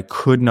 but I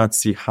could not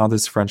see how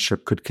this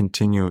friendship could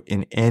continue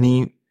in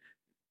any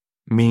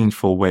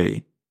meaningful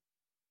way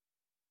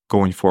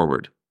going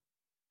forward.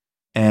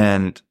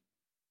 And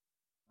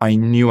I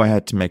knew I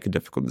had to make a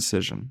difficult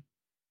decision.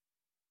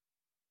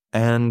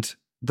 And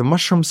the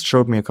mushrooms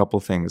showed me a couple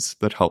things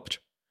that helped.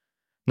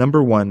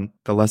 Number one,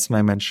 the lesson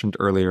I mentioned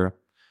earlier,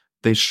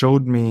 they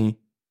showed me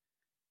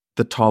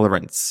the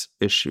tolerance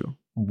issue.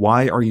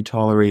 Why are you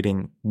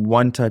tolerating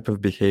one type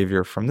of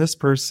behavior from this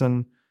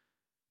person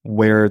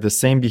where the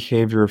same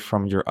behavior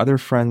from your other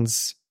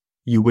friends,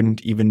 you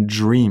wouldn't even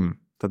dream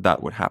that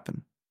that would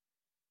happen?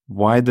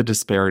 Why the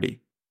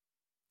disparity?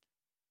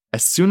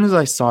 As soon as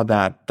I saw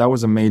that, that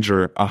was a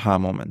major aha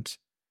moment.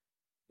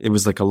 It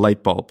was like a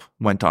light bulb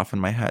went off in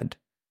my head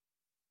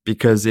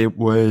because it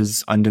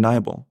was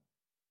undeniable.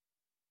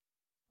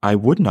 I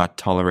would not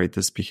tolerate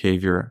this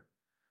behavior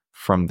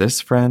from this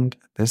friend,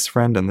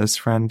 and this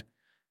friend.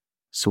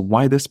 So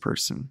why this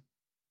person?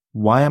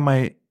 Why am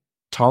I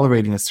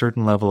tolerating a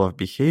certain level of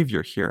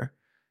behavior here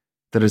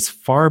that is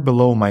far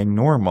below my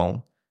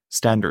normal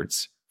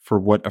standards for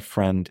what a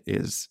friend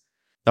is?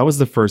 That was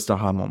the first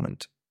aha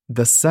moment.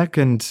 The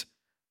second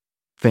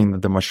thing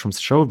that the mushrooms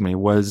showed me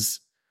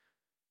was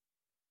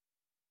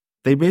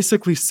they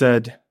basically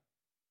said,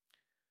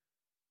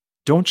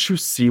 don't you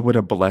see what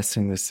a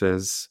blessing this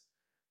is?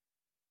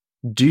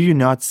 Do you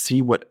not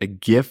see what a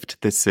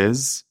gift this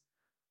is?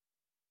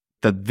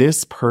 That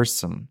this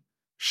person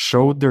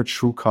showed their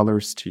true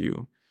colors to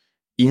you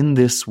in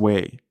this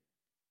way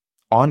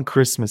on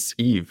Christmas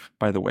Eve,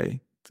 by the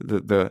way.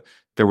 The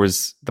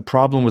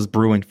problem was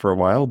brewing for a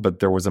while, but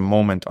there was a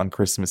moment on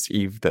Christmas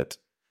Eve that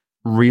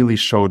really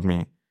showed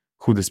me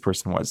who this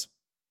person was.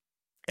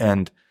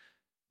 And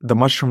the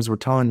mushrooms were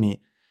telling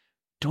me,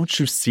 don't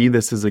you see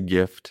this as a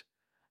gift?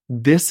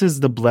 This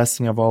is the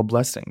blessing of all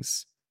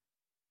blessings.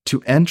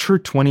 To enter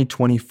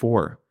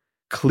 2024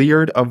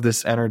 cleared of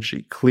this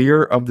energy,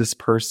 clear of this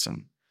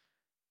person,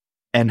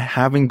 and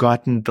having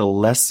gotten the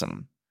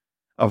lesson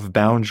of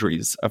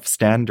boundaries, of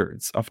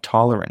standards, of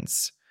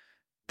tolerance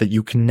that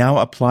you can now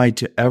apply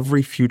to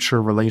every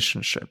future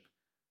relationship.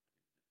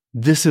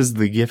 This is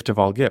the gift of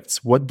all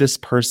gifts. What this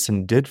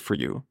person did for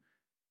you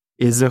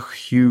is a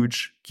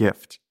huge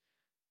gift.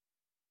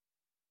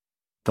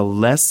 The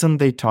lesson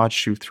they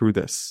taught you through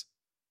this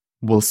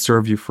will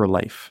serve you for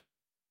life.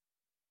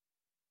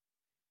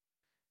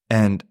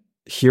 And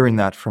hearing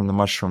that from the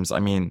mushrooms, I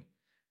mean,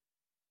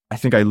 I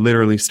think I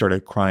literally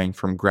started crying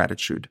from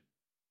gratitude.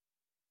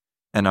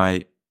 And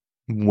I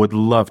would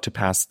love to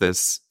pass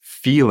this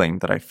feeling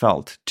that I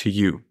felt to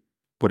you.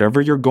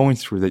 Whatever you're going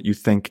through that you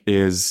think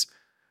is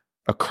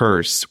a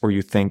curse, or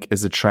you think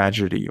is a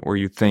tragedy, or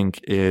you think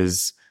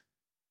is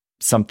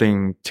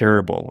something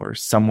terrible, or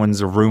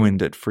someone's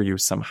ruined it for you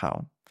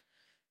somehow.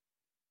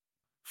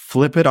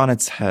 Flip it on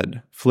its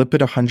head, flip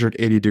it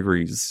 180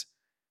 degrees,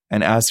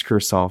 and ask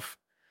yourself,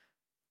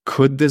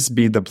 could this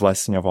be the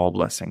blessing of all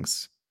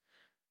blessings?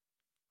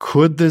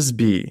 Could this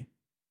be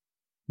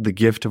the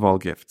gift of all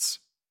gifts?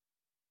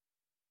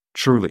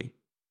 Truly.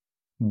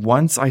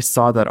 Once I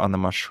saw that on the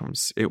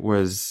mushrooms, it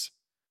was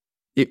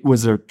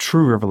a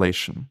true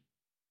revelation.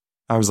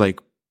 I was like,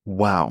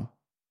 wow,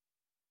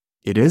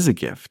 it is a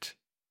gift.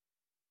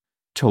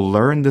 To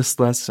learn this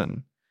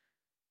lesson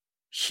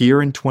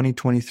here in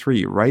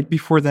 2023, right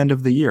before the end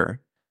of the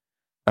year,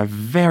 a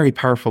very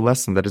powerful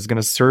lesson that is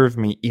going to serve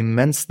me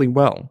immensely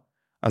well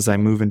as I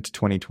move into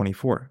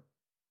 2024.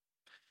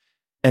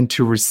 And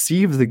to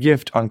receive the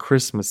gift on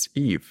Christmas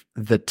Eve,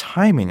 the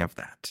timing of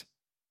that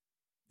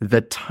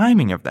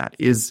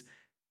is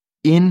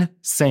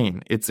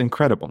insane. It's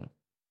incredible.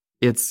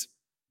 It's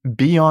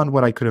beyond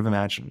what I could have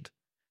imagined.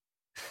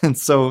 And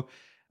so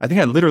I think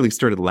I literally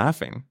started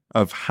laughing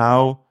of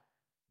how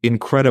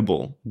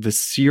incredible the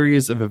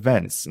series of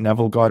events,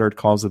 Neville Goddard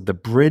calls it the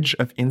bridge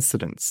of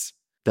incidents,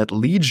 that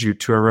leads you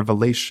to a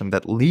revelation,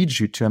 that leads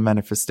you to a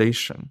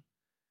manifestation.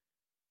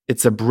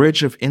 It's a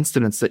bridge of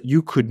incidents that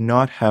you could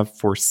not have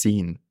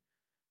foreseen.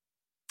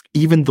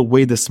 Even the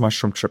way this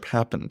mushroom trip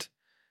happened.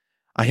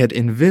 I had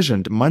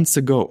envisioned months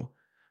ago,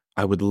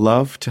 I would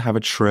love to have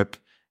a trip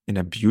in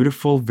a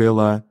beautiful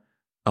villa,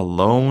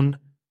 alone,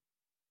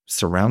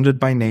 surrounded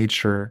by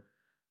nature.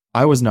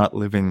 I was not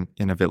living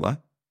in a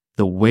villa.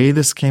 The way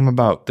this came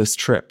about, this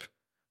trip,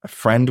 a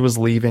friend was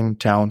leaving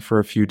town for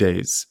a few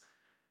days.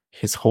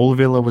 His whole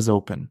villa was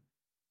open.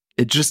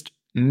 It just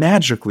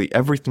magically,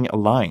 everything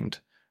aligned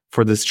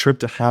for this trip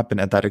to happen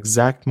at that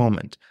exact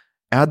moment,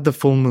 at the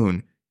full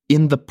moon,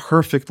 in the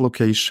perfect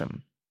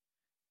location.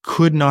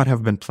 Could not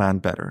have been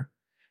planned better.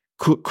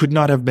 Could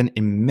not have been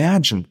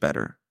imagined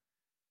better.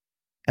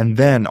 And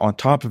then on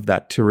top of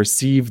that, to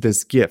receive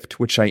this gift,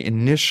 which I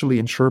initially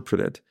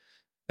interpreted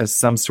as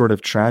some sort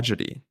of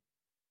tragedy,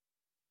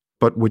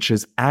 but which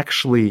is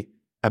actually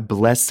a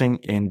blessing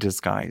in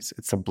disguise.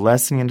 It's a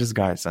blessing in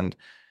disguise. And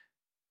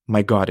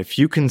my God, if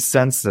you can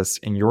sense this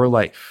in your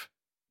life,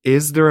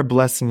 is there a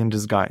blessing in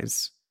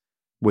disguise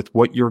with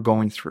what you're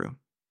going through?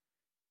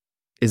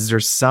 Is there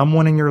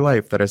someone in your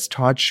life that has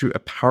taught you a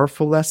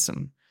powerful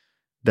lesson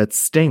that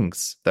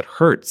stings, that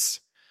hurts,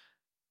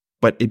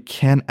 but it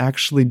can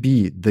actually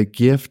be the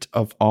gift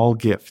of all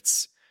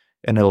gifts,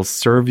 and it'll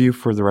serve you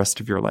for the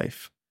rest of your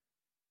life?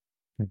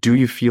 Do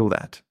you feel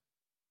that?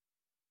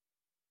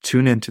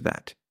 Tune into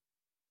that.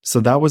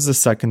 So that was the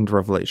second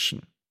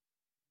revelation.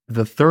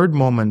 The third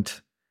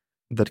moment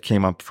that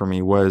came up for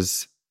me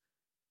was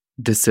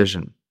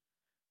decision.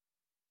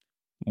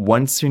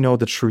 Once you know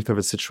the truth of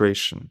a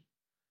situation,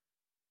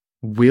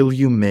 will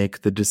you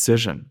make the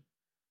decision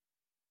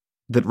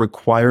that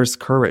requires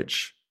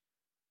courage?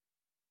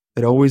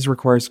 It always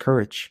requires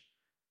courage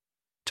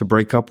to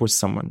break up with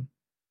someone,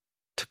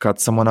 to cut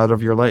someone out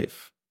of your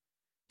life,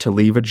 to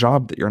leave a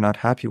job that you're not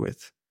happy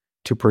with,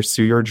 to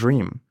pursue your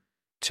dream,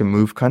 to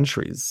move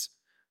countries,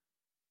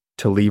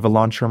 to leave a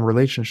long-term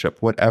relationship,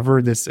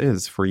 whatever this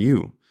is for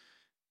you.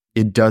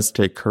 It does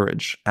take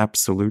courage,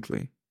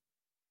 absolutely.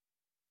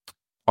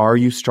 Are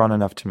you strong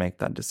enough to make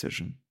that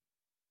decision?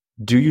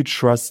 Do you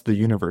trust the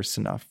universe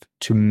enough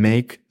to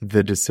make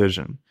the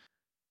decision?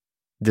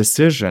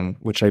 Decision,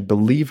 which I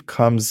believe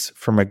comes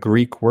from a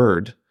Greek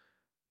word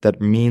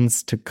that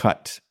means to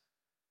cut.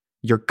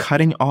 You're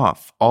cutting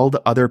off all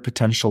the other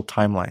potential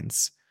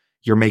timelines.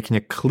 You're making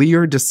a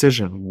clear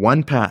decision,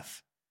 one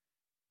path.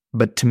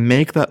 But to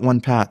make that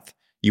one path,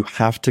 you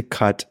have to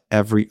cut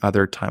every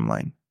other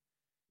timeline.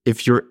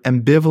 If you're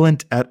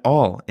ambivalent at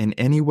all in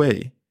any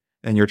way,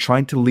 and you're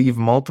trying to leave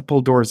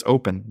multiple doors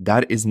open,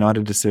 that is not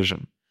a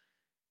decision.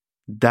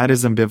 That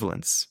is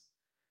ambivalence.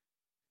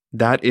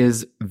 That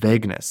is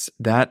vagueness.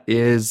 That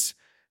is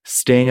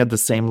staying at the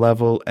same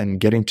level and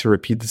getting to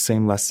repeat the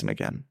same lesson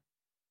again.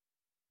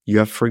 You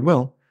have free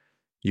will.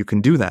 You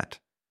can do that.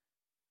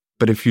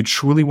 But if you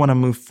truly want to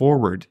move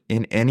forward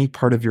in any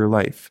part of your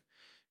life,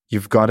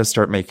 you've got to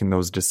start making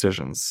those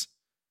decisions.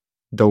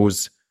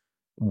 Those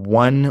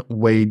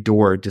one-way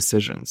door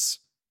decisions.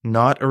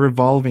 Not a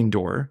revolving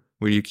door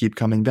where you keep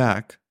coming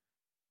back.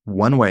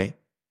 One way.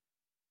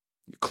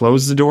 You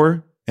close the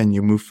door and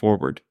you move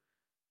forward.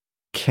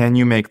 Can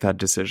you make that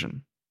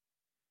decision?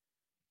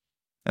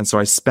 And so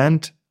I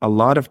spent a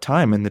lot of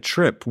time in the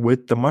trip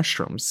with the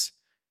mushrooms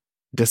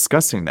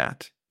discussing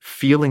that,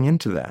 feeling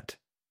into that.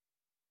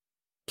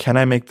 Can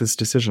I make this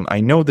decision?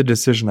 I know the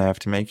decision I have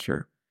to make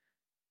here.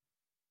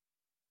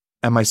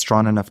 Am I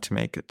strong enough to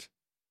make it?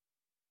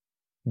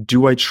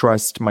 Do I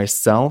trust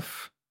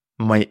myself,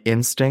 my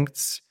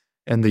instincts,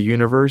 and the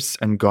universe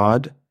and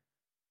God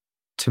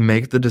to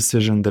make the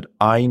decision that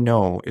I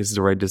know is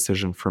the right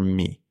decision for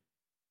me?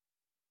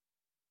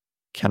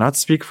 Cannot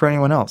speak for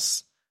anyone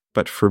else,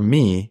 but for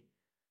me,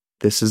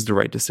 this is the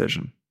right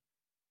decision.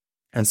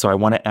 And so I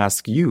want to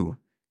ask you,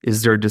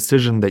 is there a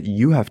decision that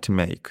you have to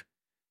make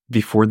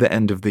before the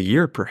end of the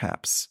year,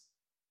 perhaps,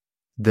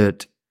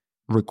 that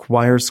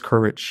requires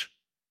courage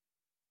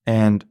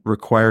and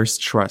requires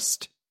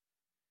trust?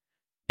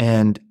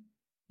 And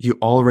you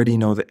already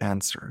know the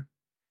answer.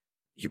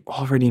 You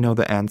already know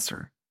the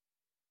answer.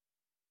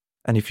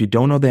 And if you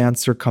don't know the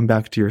answer, come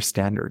back to your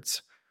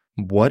standards.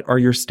 What are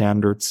your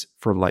standards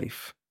for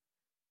life?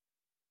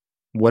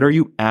 What are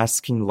you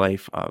asking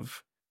life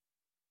of?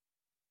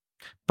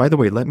 By the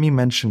way, let me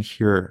mention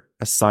here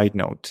a side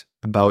note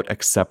about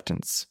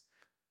acceptance.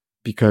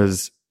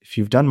 Because if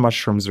you've done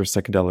mushrooms or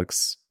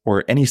psychedelics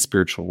or any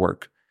spiritual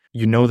work,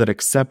 you know that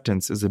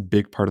acceptance is a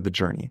big part of the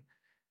journey.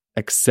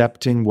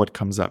 Accepting what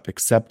comes up,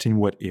 accepting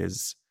what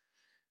is.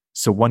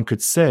 So one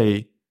could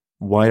say,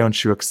 why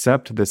don't you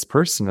accept this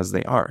person as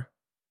they are?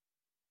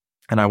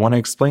 And I want to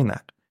explain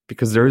that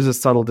because there is a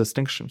subtle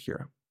distinction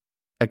here.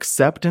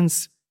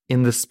 Acceptance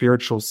in the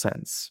spiritual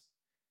sense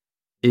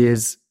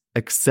is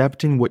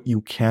accepting what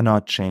you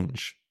cannot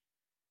change.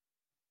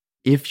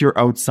 If you're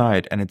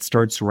outside and it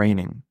starts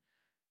raining,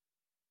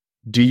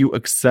 do you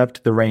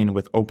accept the rain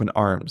with open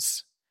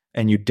arms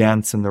and you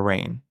dance in the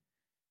rain?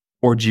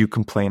 Or do you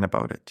complain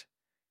about it?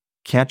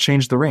 Can't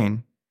change the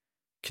rain,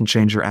 can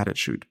change your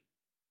attitude.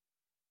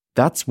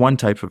 That's one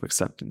type of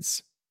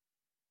acceptance.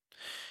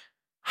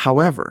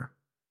 However,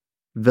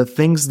 the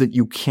things that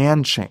you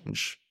can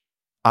change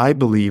I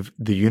believe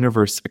the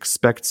universe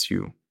expects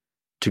you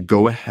to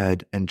go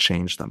ahead and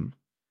change them.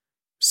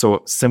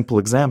 So, simple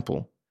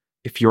example,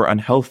 if you're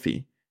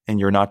unhealthy and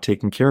you're not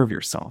taking care of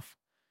yourself,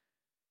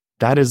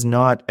 that is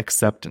not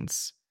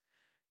acceptance.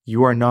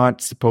 You are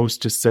not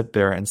supposed to sit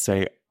there and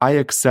say, I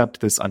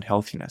accept this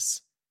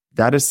unhealthiness.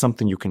 That is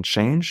something you can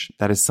change.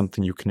 That is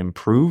something you can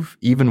improve.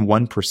 Even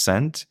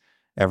 1%,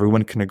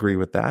 everyone can agree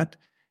with that.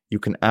 You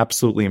can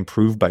absolutely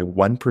improve by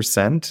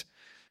 1%.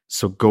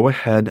 So go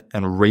ahead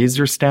and raise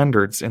your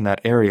standards in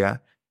that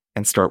area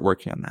and start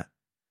working on that.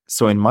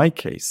 So in my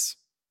case,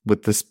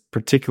 with this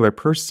particular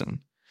person,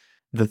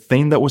 the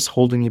thing that was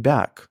holding me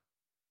back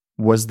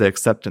was the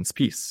acceptance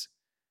piece.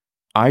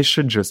 I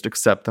should just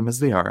accept them as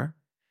they are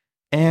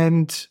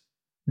and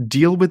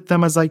deal with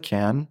them as I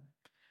can.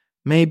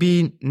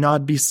 Maybe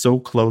not be so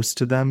close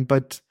to them,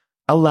 but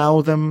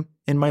allow them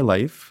in my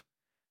life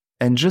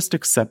and just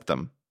accept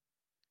them.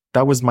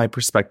 That was my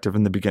perspective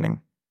in the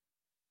beginning.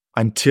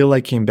 Until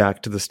I came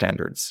back to the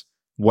standards.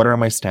 What are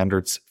my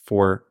standards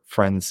for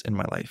friends in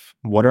my life?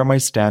 What are my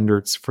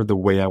standards for the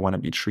way I want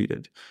to be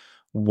treated?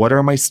 What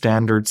are my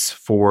standards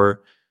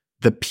for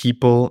the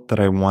people that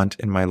I want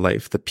in my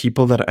life, the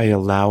people that I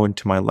allow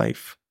into my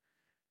life?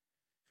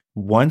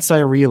 Once I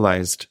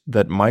realized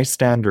that my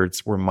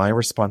standards were my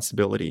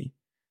responsibility,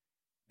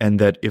 and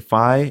that if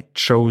I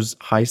chose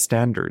high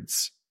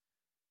standards,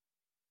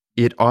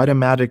 it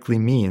automatically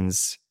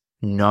means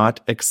not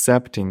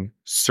accepting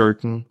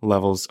certain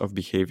levels of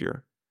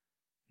behavior,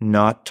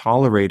 not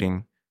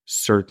tolerating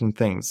certain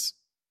things.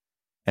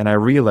 And I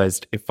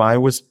realized if I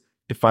was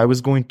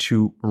going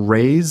to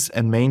raise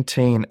and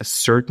maintain a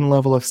certain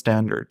level of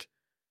standard,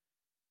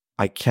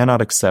 I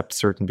cannot accept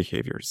certain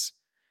behaviors.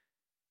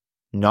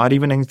 Not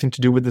even anything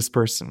to do with this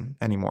person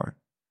anymore.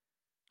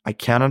 I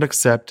cannot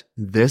accept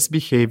this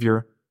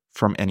behavior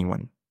from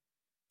anyone.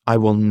 I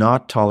will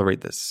not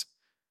tolerate this.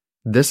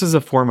 This is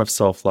a form of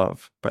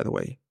self-love, by the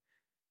way.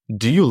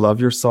 Do you love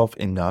yourself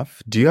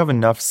enough? Do you have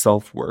enough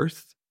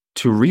self-worth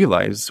to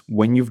realize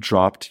when you've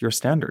dropped your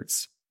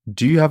standards?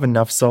 Do you have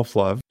enough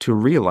self-love to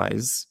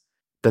realize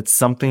that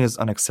something is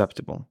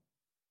unacceptable?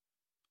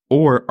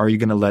 Or are you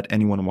going to let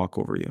anyone walk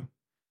over you?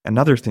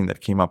 Another thing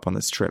that came up on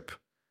this trip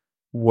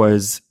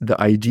was the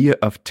idea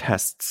of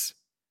tests.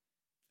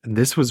 And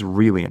this was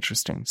really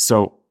interesting.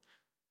 So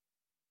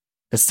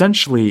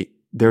essentially,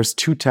 there's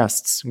two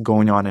tests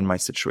going on in my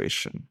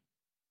situation.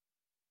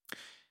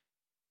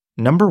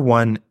 Number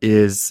one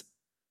is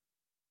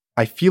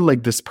I feel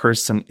like this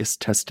person is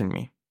testing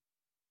me.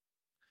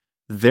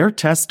 They're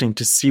testing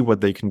to see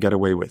what they can get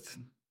away with.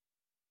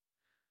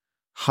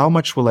 How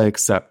much will I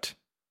accept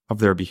of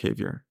their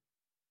behavior?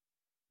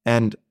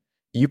 And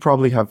you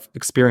probably have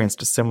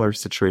experienced a similar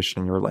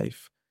situation in your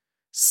life.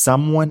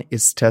 Someone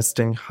is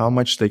testing how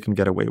much they can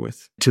get away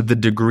with. To the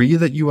degree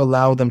that you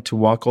allow them to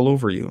walk all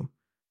over you,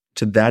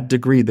 to that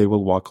degree they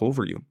will walk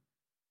over you.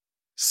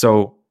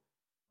 So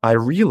I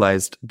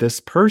realized this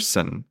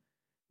person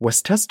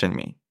was testing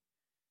me.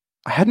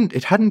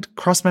 It hadn't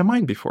crossed my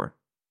mind before.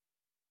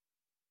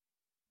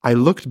 I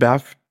looked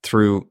back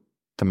through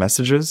the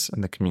messages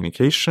and the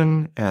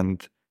communication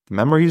and the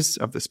memories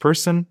of this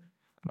person,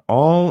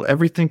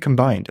 everything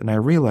combined, and I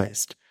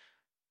realized,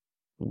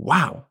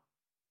 wow,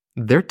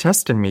 they're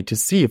testing me to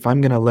see if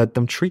I'm going to let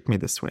them treat me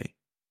this way.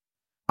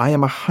 I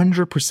am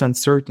 100%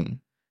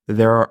 certain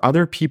there are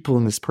other people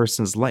in this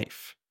person's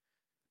life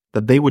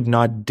that they would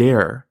not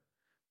dare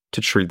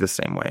to treat the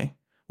same way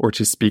or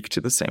to speak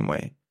to the same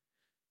way.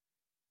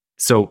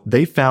 So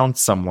they found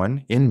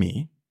someone in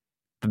me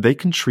that they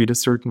can treat a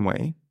certain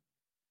way,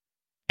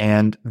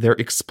 and they're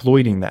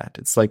exploiting that.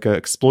 It's like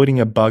exploiting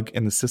a bug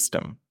in the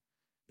system.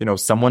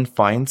 Someone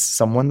finds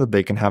someone that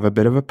they can have a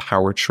bit of a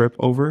power trip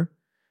over,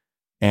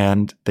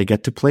 and they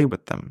get to play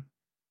with them.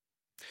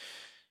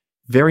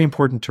 Very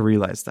important to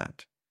realize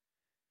that.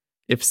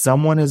 If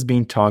someone is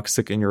being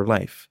toxic in your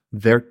life,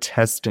 they're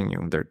testing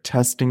you. They're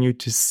testing you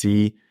to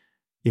see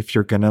if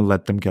you're going to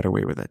let them get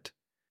away with it.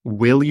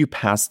 Will you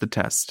pass the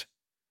test?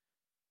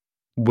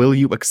 Will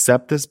you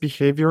accept this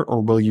behavior,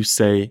 or will you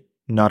say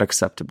not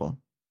acceptable?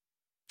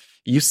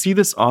 You see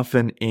this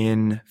often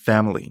in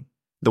family,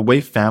 the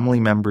way family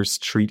members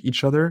treat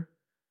each other.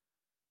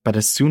 But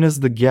as soon as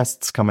the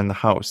guests come in the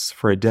house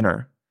for a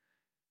dinner,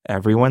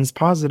 everyone's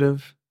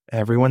positive.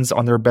 Everyone's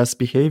on their best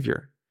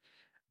behavior.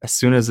 As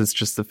soon as it's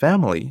just the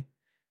family,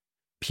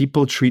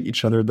 people treat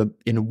each other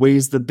in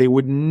ways that they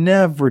would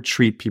never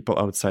treat people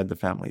outside the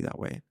family that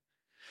way.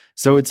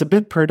 So it's a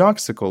bit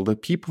paradoxical. The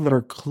people that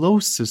are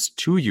closest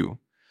to you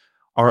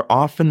are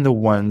often the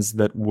ones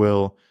that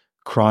will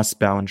cross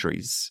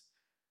boundaries,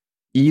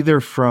 either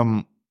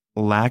from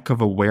lack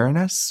of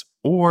awareness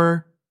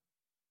or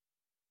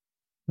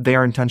they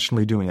are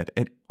intentionally doing it.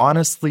 It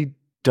honestly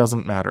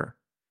doesn't matter.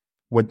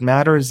 What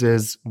matters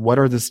is, what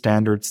are the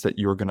standards that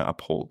you're going to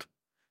uphold?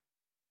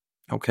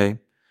 Okay?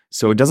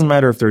 So it doesn't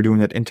matter if they're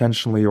doing it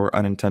intentionally or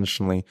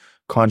unintentionally,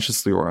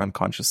 consciously or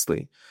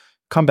unconsciously.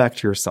 Come back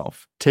to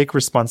yourself. Take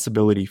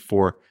responsibility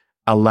for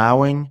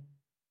allowing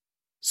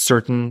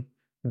certain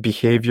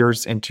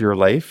behaviors into your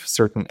life,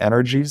 certain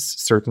energies,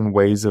 certain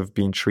ways of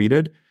being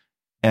treated,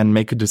 and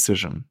make a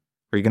decision.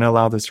 Are you going to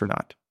allow this or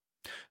not?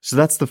 So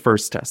that's the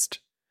first test.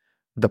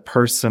 The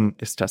person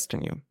is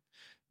testing you.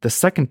 The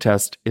second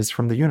test is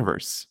from the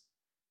universe.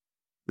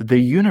 The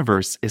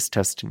universe is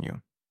testing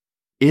you.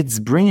 It's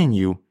bringing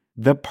you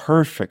the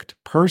perfect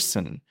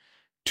person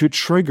to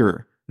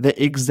trigger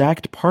the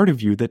exact part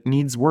of you that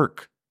needs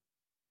work,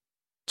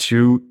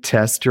 to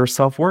test your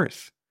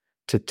self-worth,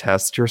 to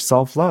test your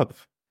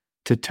self-love,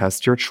 to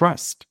test your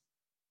trust.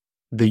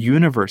 The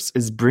universe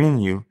is bringing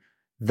you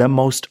the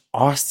most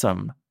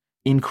awesome,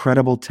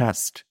 incredible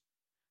test.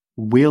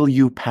 Will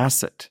you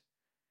pass it?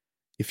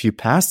 If you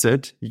pass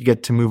it, you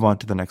get to move on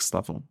to the next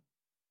level.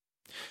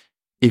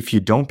 If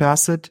you don't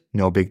pass it,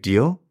 no big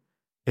deal.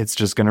 It's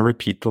just going to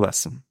repeat the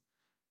lesson.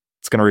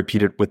 It's going to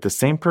repeat it with the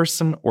same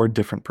person or a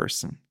different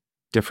person.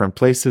 Different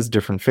places,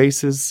 different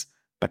faces,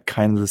 but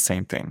kind of the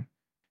same thing.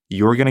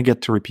 You're going to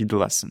get to repeat the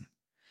lesson.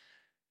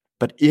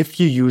 But if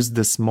you use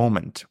this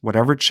moment,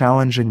 whatever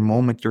challenging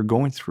moment you're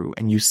going through,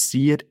 and you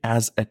see it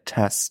as a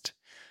test,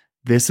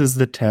 this is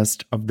the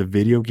test of the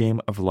video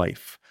game of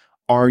life.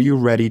 Are you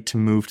ready to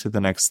move to the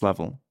next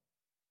level?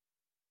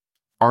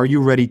 Are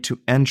you ready to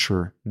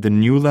enter the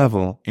new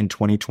level in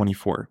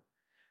 2024?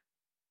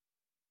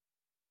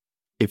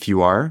 If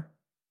you are,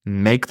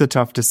 make the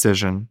tough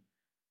decision,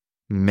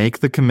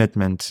 make the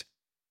commitment,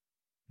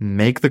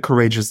 make the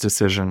courageous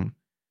decision,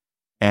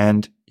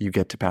 and you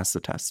get to pass the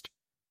test.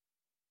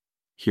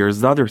 Here's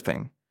the other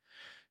thing.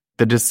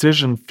 The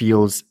decision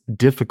feels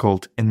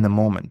difficult in the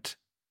moment.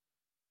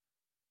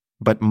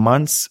 But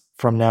months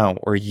from now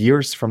or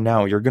years from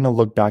now, you're going to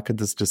look back at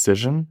this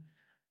decision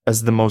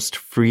as the most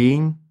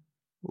freeing,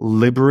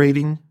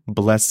 liberating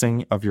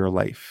blessing of your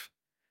life.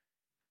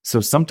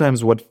 So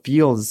sometimes what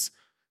feels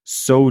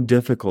so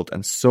difficult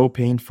and so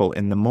painful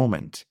in the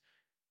moment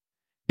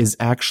is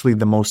actually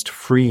the most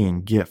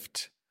freeing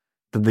gift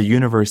that the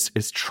universe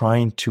is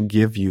trying to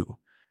give you.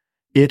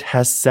 It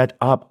has set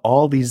up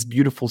all these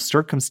beautiful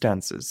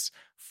circumstances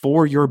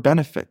for your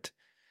benefit.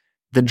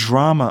 The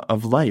drama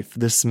of life,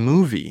 this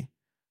movie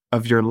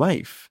of your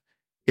life,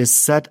 is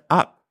set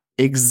up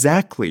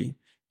exactly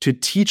to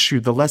teach you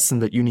the lesson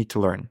that you need to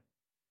learn.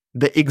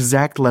 The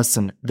exact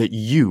lesson that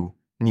you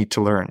need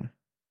to learn.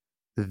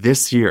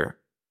 This year,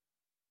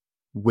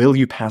 will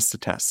you pass the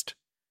test?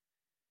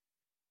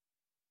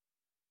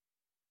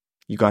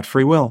 You got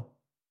free will.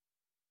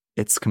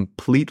 It's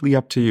completely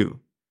up to you.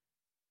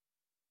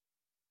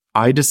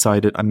 I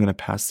decided I'm going to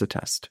pass the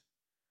test.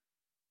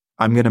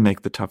 I'm going to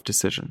make the tough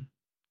decision.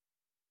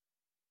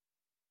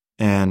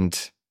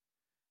 And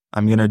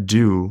I'm going to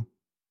do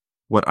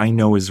what I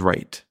know is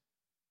right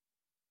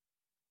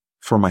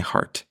for my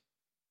heart.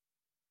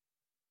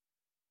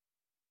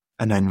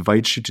 And I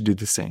invite you to do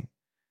the same.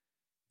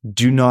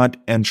 Do not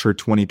enter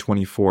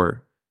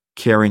 2024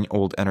 carrying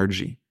old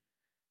energy.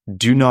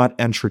 Do not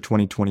enter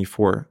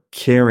 2024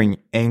 carrying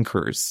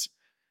anchors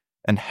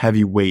and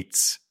heavy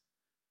weights.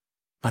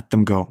 Let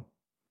them go.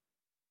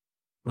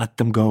 Let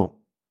them go.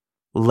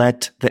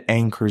 Let the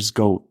anchors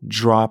go.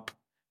 Drop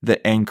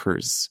the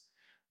anchors.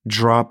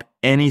 Drop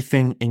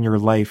anything in your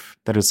life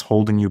that is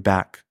holding you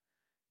back.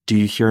 Do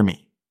you hear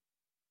me?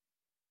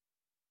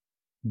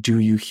 Do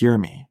you hear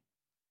me?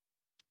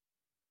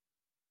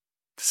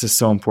 This is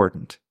so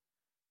important.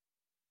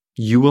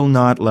 You will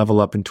not level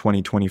up in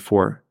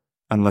 2024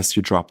 unless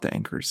you drop the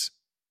anchors.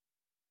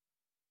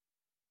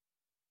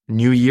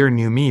 New year,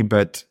 new me,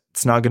 but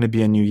it's not going to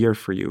be a new year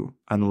for you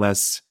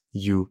unless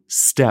you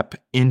step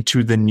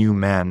into the new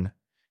man,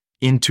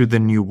 into the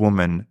new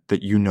woman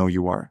that you know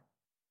you are.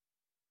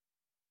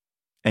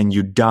 And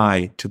you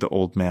die to the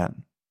old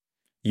man.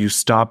 You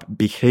stop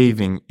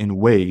behaving in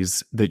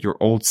ways that your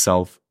old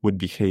self would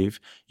behave.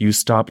 You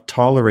stop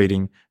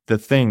tolerating the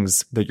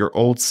things that your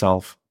old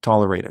self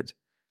tolerated.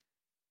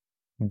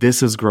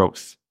 This is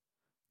growth.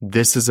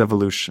 This is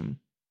evolution.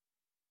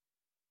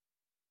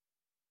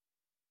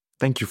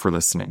 Thank you for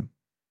listening.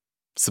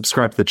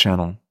 Subscribe to the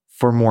channel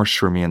for more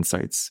Shroomy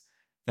insights,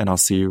 and I'll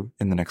see you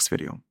in the next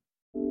video.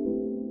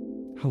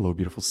 Hello,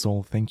 beautiful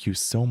soul. Thank you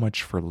so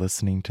much for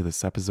listening to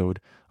this episode.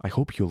 I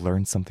hope you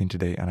learned something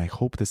today, and I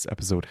hope this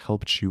episode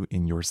helped you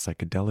in your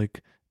psychedelic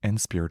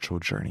and spiritual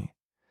journey.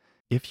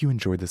 If you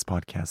enjoyed this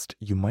podcast,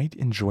 you might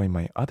enjoy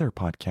my other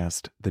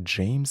podcast, The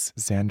James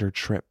Xander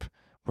Trip,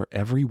 where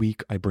every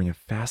week I bring a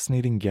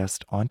fascinating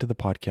guest onto the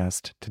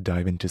podcast to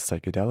dive into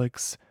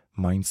psychedelics,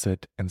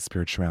 mindset, and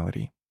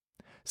spirituality.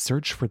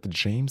 Search for The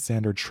James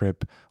Xander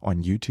Trip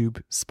on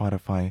YouTube,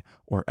 Spotify,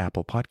 or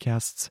Apple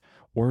Podcasts,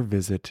 or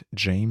visit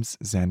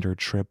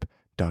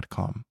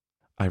jamesxandertrip.com.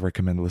 I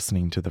recommend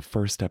listening to the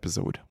first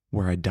episode,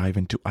 where I dive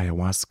into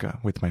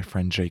ayahuasca with my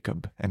friend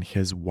Jacob and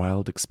his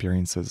wild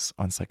experiences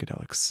on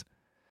psychedelics.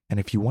 And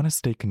if you want to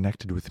stay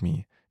connected with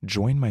me,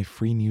 join my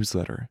free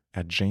newsletter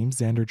at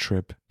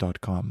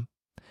jamesxandertrip.com.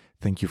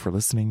 Thank you for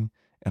listening,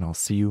 and I'll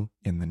see you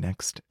in the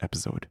next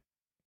episode.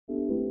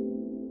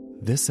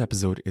 This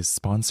episode is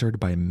sponsored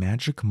by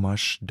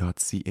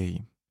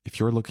magicmush.ca. If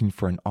you're looking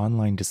for an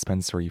online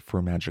dispensary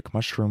for magic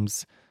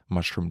mushrooms,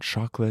 mushroom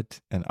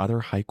chocolate, and other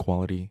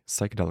high-quality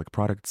psychedelic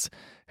products,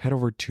 head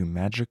over to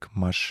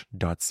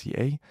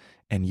magicmush.ca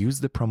and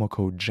use the promo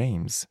code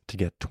JAMES to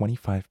get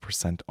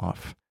 25%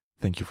 off.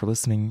 Thank you for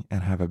listening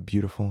and have a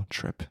beautiful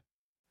trip.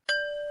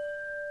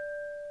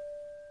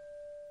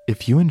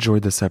 If you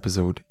enjoyed this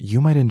episode,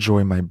 you might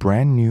enjoy my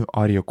brand new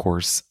audio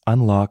course,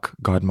 Unlock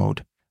God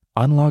Mode.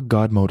 Unlock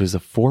God Mode is a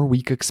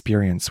 4-week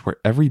experience where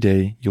every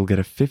day you'll get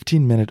a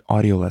 15-minute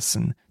audio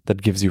lesson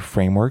that gives you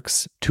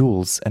frameworks,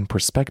 tools, and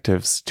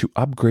perspectives to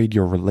upgrade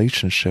your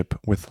relationship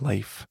with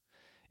life.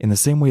 In the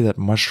same way that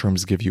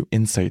mushrooms give you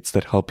insights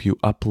that help you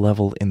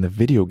up-level in the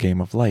video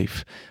game of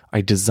life,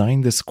 I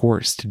designed this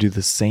course to do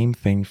the same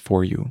thing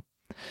for you.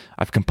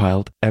 I've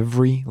compiled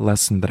every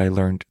lesson that I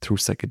learned through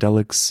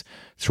psychedelics,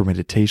 through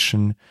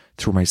meditation,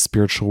 through my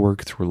spiritual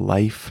work, through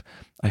life.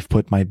 I've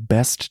put my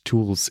best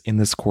tools in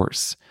this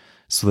course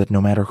so that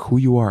no matter who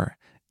you are,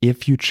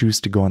 if you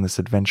choose to go on this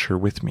adventure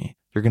with me,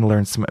 you're going to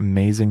learn some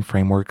amazing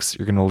frameworks.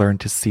 You're going to learn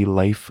to see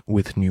life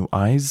with new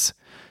eyes.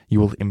 You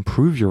will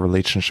improve your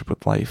relationship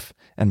with life,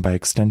 and by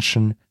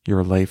extension,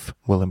 your life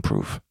will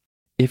improve.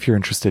 If you're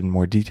interested in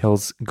more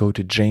details, go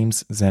to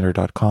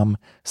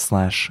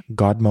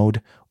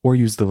jameszander.com/godmode or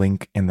use the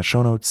link in the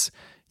show notes.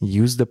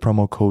 Use the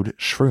promo code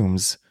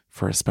SHROOMS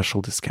for a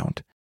special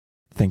discount.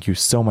 Thank you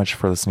so much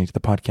for listening to the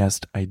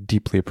podcast. I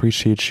deeply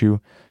appreciate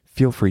you.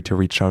 Feel free to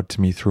reach out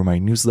to me through my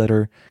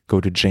newsletter. Go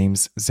to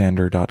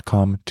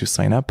jameszander.com to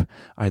sign up.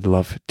 I'd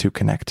love to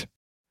connect.